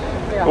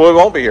 Yeah. Well, we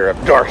won't be here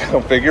after dark, I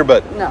don't figure,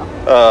 but No.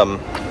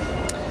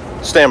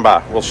 stand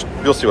by.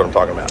 You'll see what I'm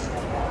talking about.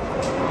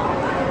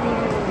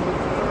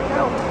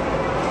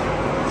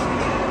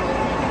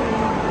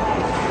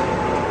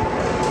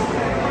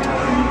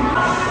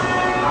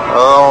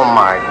 Oh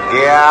my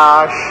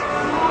gosh.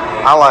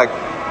 I like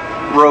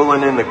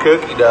rolling in the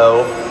cookie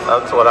dough.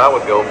 That's what I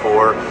would go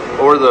for.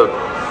 Or the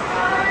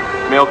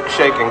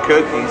milkshake and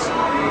cookies.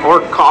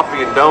 Or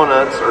coffee and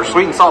donuts. Or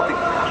sweet and salty.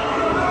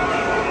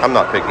 I'm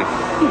not picky.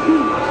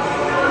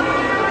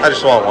 I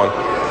just want one.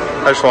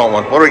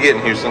 What are we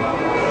getting, Houston?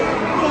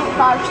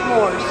 Campfire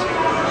s'mores.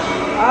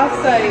 I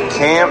say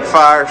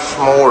Campfire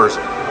s'mores. I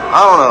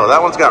don't know.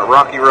 That one's got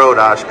Rocky Road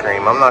ice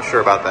cream. I'm not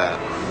sure about that.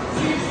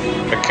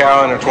 A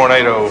cow in a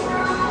tornado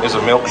is a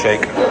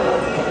milkshake.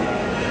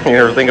 You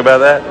ever think about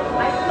that?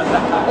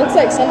 Looks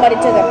like somebody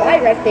took a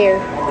bite right there.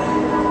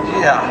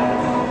 Yeah.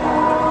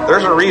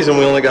 There's a reason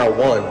we only got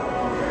one.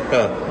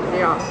 Huh.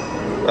 yeah.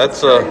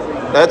 That's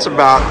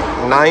about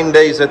 9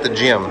 days at the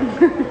gym.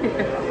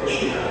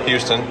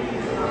 Houston.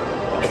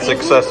 It's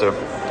excessive.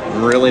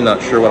 I'm really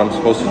not sure what I'm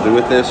supposed to do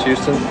with this,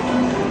 Houston.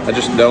 I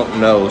just don't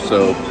know,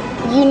 so.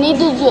 You need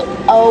to just.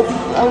 Oh,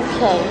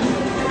 okay.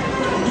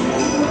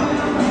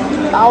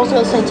 I was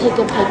gonna say take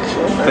a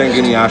picture. Didn't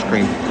get any ice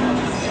cream.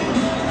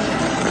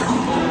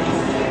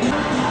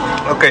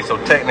 Okay, so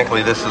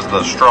technically this is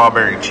the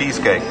strawberry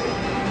cheesecake.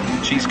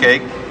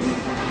 Cheesecake,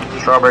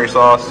 strawberry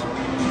sauce,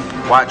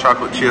 white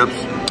chocolate chips.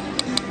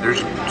 There's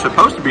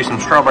supposed to be some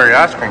strawberry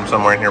ice cream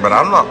somewhere in here, but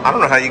I don't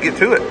know how you get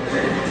to it.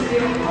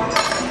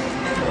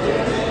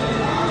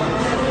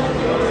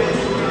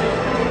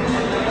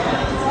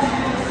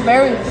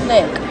 Very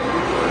thick.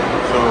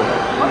 So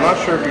I'm not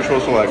sure if you're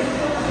supposed to like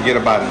get a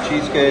bite of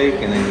cheesecake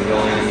and then you go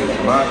in and get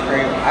some ice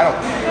cream. I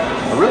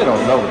really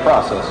don't know the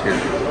process here. I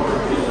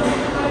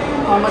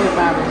don't think it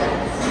matters.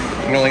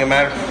 You don't think it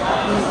matters?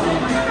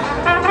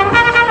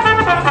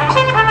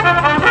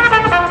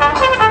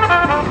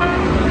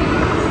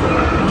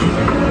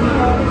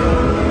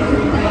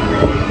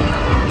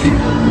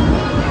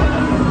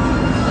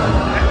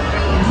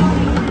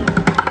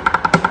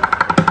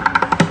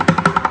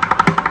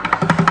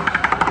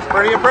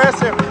 Pretty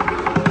impressive.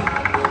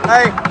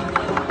 Hey,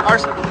 our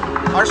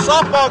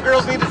softball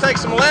girls need to take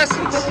some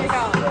lessons.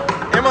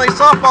 Emily's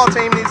softball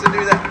team needs to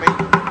do that. I mean,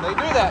 they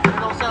do that, but it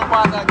don't sound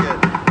quite that good.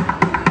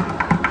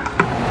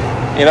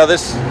 You know,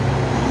 this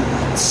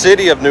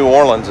city of New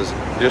Orleans is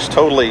just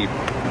totally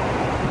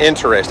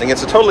interesting.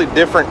 It's a totally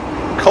different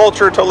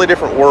culture, totally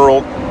different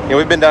world. You know,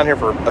 we've been down here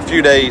for a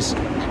few days,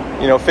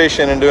 you know,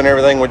 fishing and doing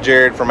everything with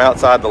Jared from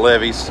outside the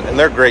levees, and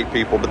they're great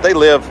people, but they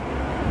live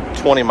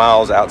 20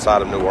 miles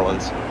outside of New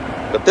Orleans.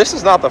 But this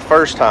is not the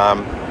first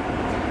time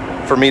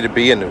for me to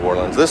be in New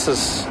Orleans. This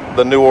is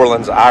the New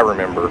Orleans I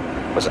remember.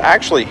 Was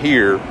actually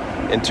here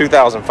in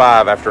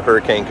 2005 after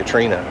Hurricane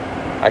Katrina.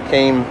 I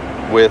came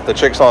with the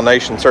Chickasaw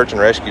Nation Search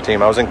and Rescue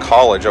Team. I was in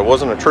college. I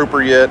wasn't a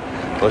trooper yet.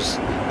 The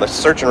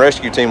Search and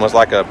Rescue Team was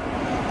like a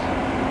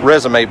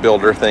resume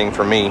builder thing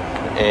for me.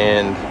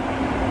 And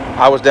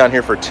I was down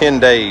here for 10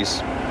 days,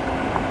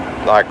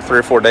 like 3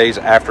 or 4 days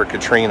after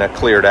Katrina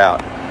cleared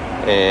out.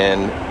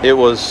 And it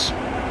was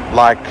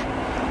like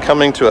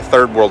coming to a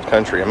third world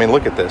country. I mean,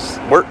 look at this.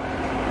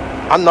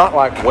 I'm not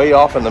like way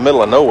off in the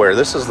middle of nowhere.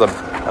 This is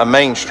a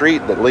main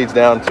street that leads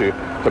down to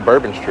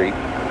Bourbon Street.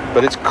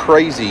 But it's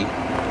crazy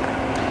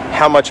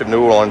how much of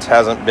New Orleans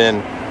hasn't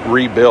been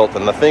rebuilt.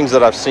 And the things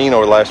that I've seen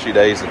over the last few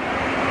days,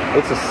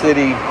 it's a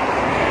city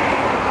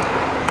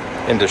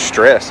in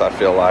distress, I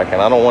feel like. And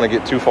I don't want to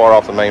get too far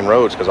off the main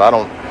roads because I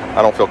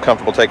don't feel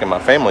comfortable taking my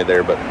family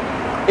there. But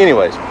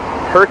anyways,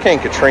 Hurricane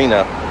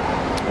Katrina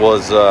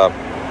was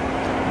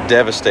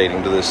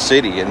devastating to this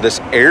city and this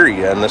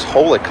area and this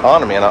whole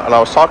economy. And I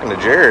was talking to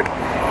Jared,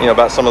 you know,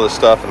 about some of the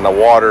stuff and the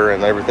water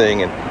and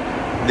everything, and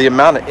the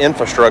amount of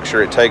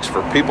infrastructure it takes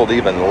for people to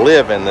even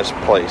live in this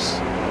place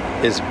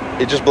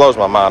it just blows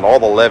my mind, all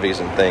the levees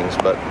and things.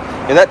 But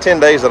in that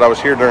 10 days that I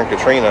was here during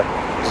Katrina,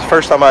 it was the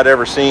first time I'd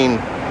ever seen,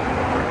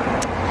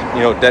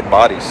 you know, dead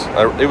bodies.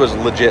 It was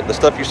legit. The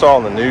stuff you saw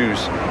on the news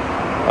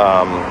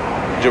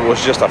it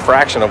was just a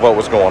fraction of what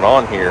was going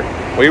on here.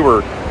 We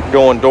were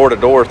going door to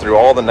door through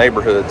all the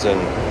neighborhoods and,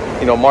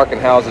 you know, marking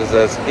houses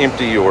as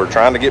empty or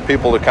trying to get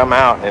people to come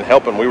out and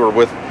help them. We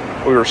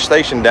were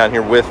stationed down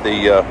here with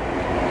the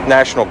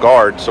National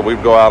Guard, so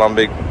we'd go out on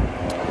big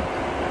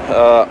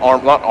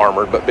not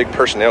armored, but big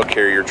personnel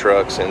carrier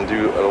trucks and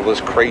do all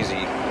this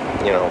crazy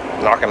you know,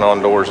 knocking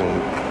on doors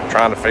and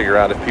trying to figure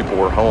out if people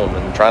were home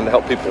and trying to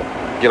help people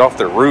get off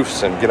their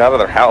roofs and get out of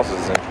their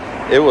houses. And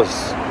it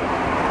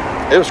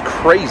was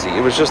crazy.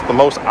 It was just the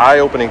most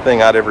eye-opening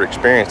thing I'd ever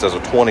experienced as a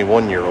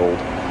 21-year-old.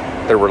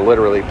 There were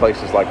literally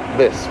places like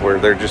this where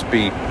there'd just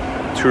be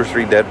 2 or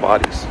 3 dead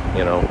bodies,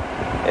 you know,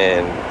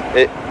 and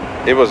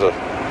it was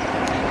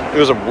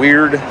a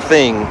weird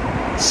thing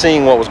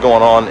seeing what was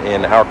going on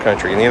in our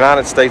country, in the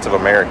United States of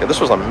America. This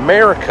was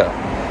America,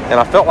 and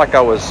I felt like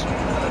I was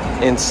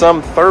in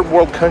some third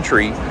world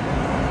country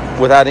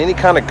without any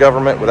kind of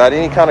government, without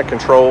any kind of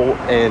control,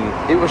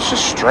 and it was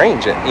just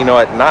strange. And, you know,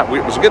 at night,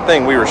 it was a good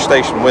thing we were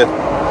stationed with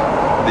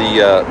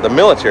the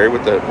military,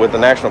 with the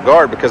National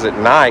Guard, because at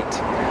night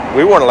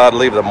we weren't allowed to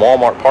leave the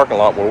Walmart parking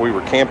lot where we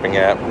were camping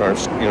at, or,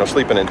 you know,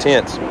 sleeping in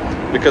tents,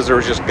 because there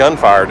was just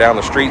gunfire down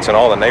the streets in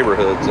all the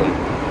neighborhoods. And,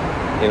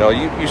 you know,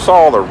 you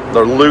saw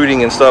the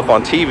looting and stuff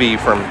on TV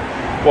from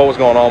what was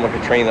going on with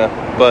Katrina,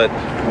 but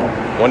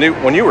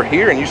when you were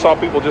here and you saw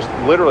people just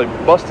literally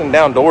busting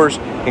down doors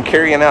and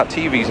carrying out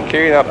TVs and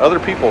carrying out other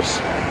people's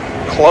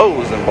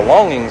clothes and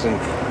belongings, and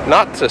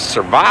not to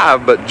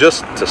survive, but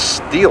just to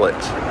steal it.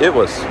 It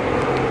was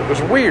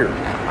weird,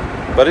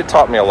 but it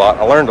taught me a lot.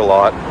 I learned a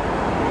lot,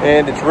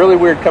 and it's really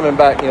weird coming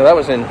back. You know, that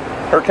was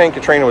Hurricane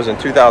Katrina was in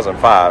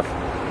 2005,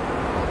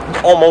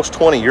 almost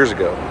 20 years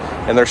ago,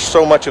 and there's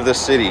so much of this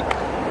city,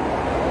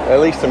 at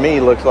least to me,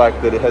 looks like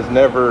that it has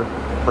never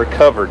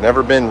recovered,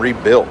 never been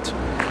rebuilt.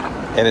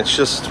 And it's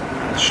just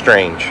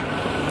strange.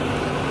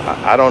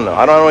 I don't know.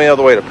 I don't know any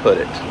other way to put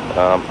it.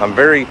 I'm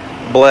very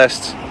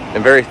blessed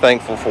and very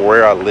thankful for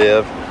where I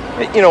live,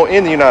 you know,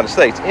 in the United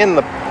States, in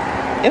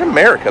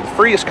America, the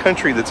freest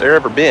country that's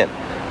ever been.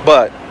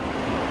 But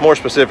more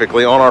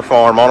specifically, on our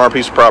farm, on our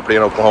piece of property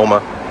in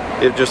Oklahoma,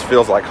 it just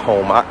feels like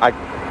home. I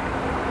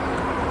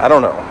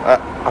don't know.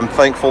 I'm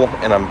thankful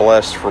and I'm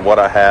blessed for what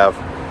I have,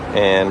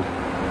 and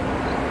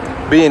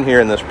being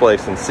here in this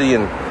place and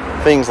seeing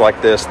things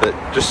like this, that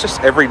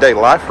just everyday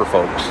life for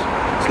folks.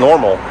 It's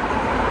normal.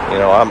 You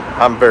know,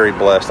 I'm very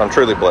blessed. I'm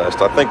truly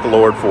blessed. I thank the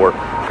Lord for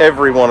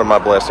every one of my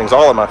blessings,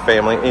 all of my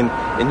family,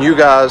 and you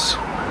guys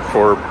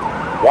for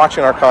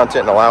watching our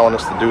content and allowing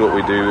us to do what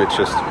we do. It's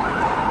just,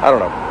 I don't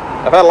know.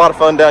 I've had a lot of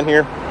fun down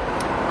here,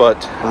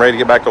 but I'm ready to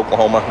get back to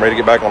Oklahoma. I'm ready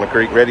to get back on the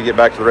creek, ready to get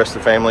back to the rest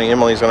of the family.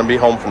 Emily's going to be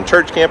home from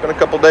church camp in a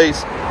couple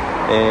days,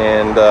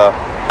 and,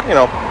 you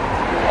know,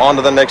 on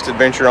to the next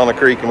adventure on the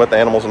creek and with the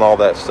animals and all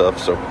that stuff.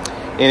 So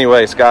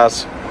anyways,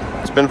 guys,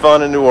 it's been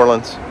fun in New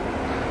Orleans.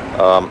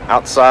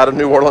 Outside of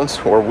New Orleans,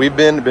 where we've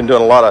been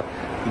doing a lot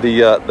of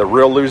the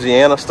real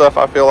Louisiana stuff,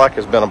 I feel like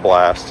has been a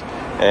blast.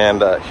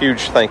 And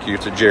huge thank you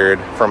to Jared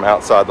from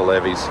Outside the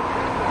Levees.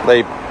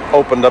 They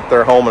opened up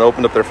their home and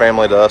opened up their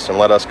family to us and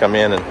let us come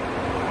in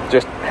and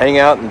just hang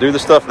out and do the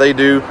stuff they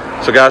do.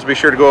 So guys, be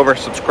sure to go over and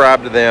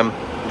subscribe to them.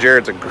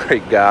 Jared's a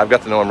great guy. I've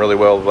got to know him really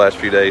well the last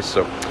few days.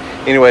 So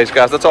anyways,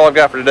 guys, that's all I've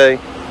got for today.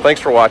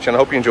 Thanks for watching. I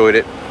hope you enjoyed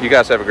it. You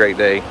guys have a great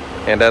day.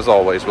 And as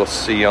always, we'll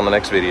see you on the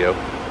next video.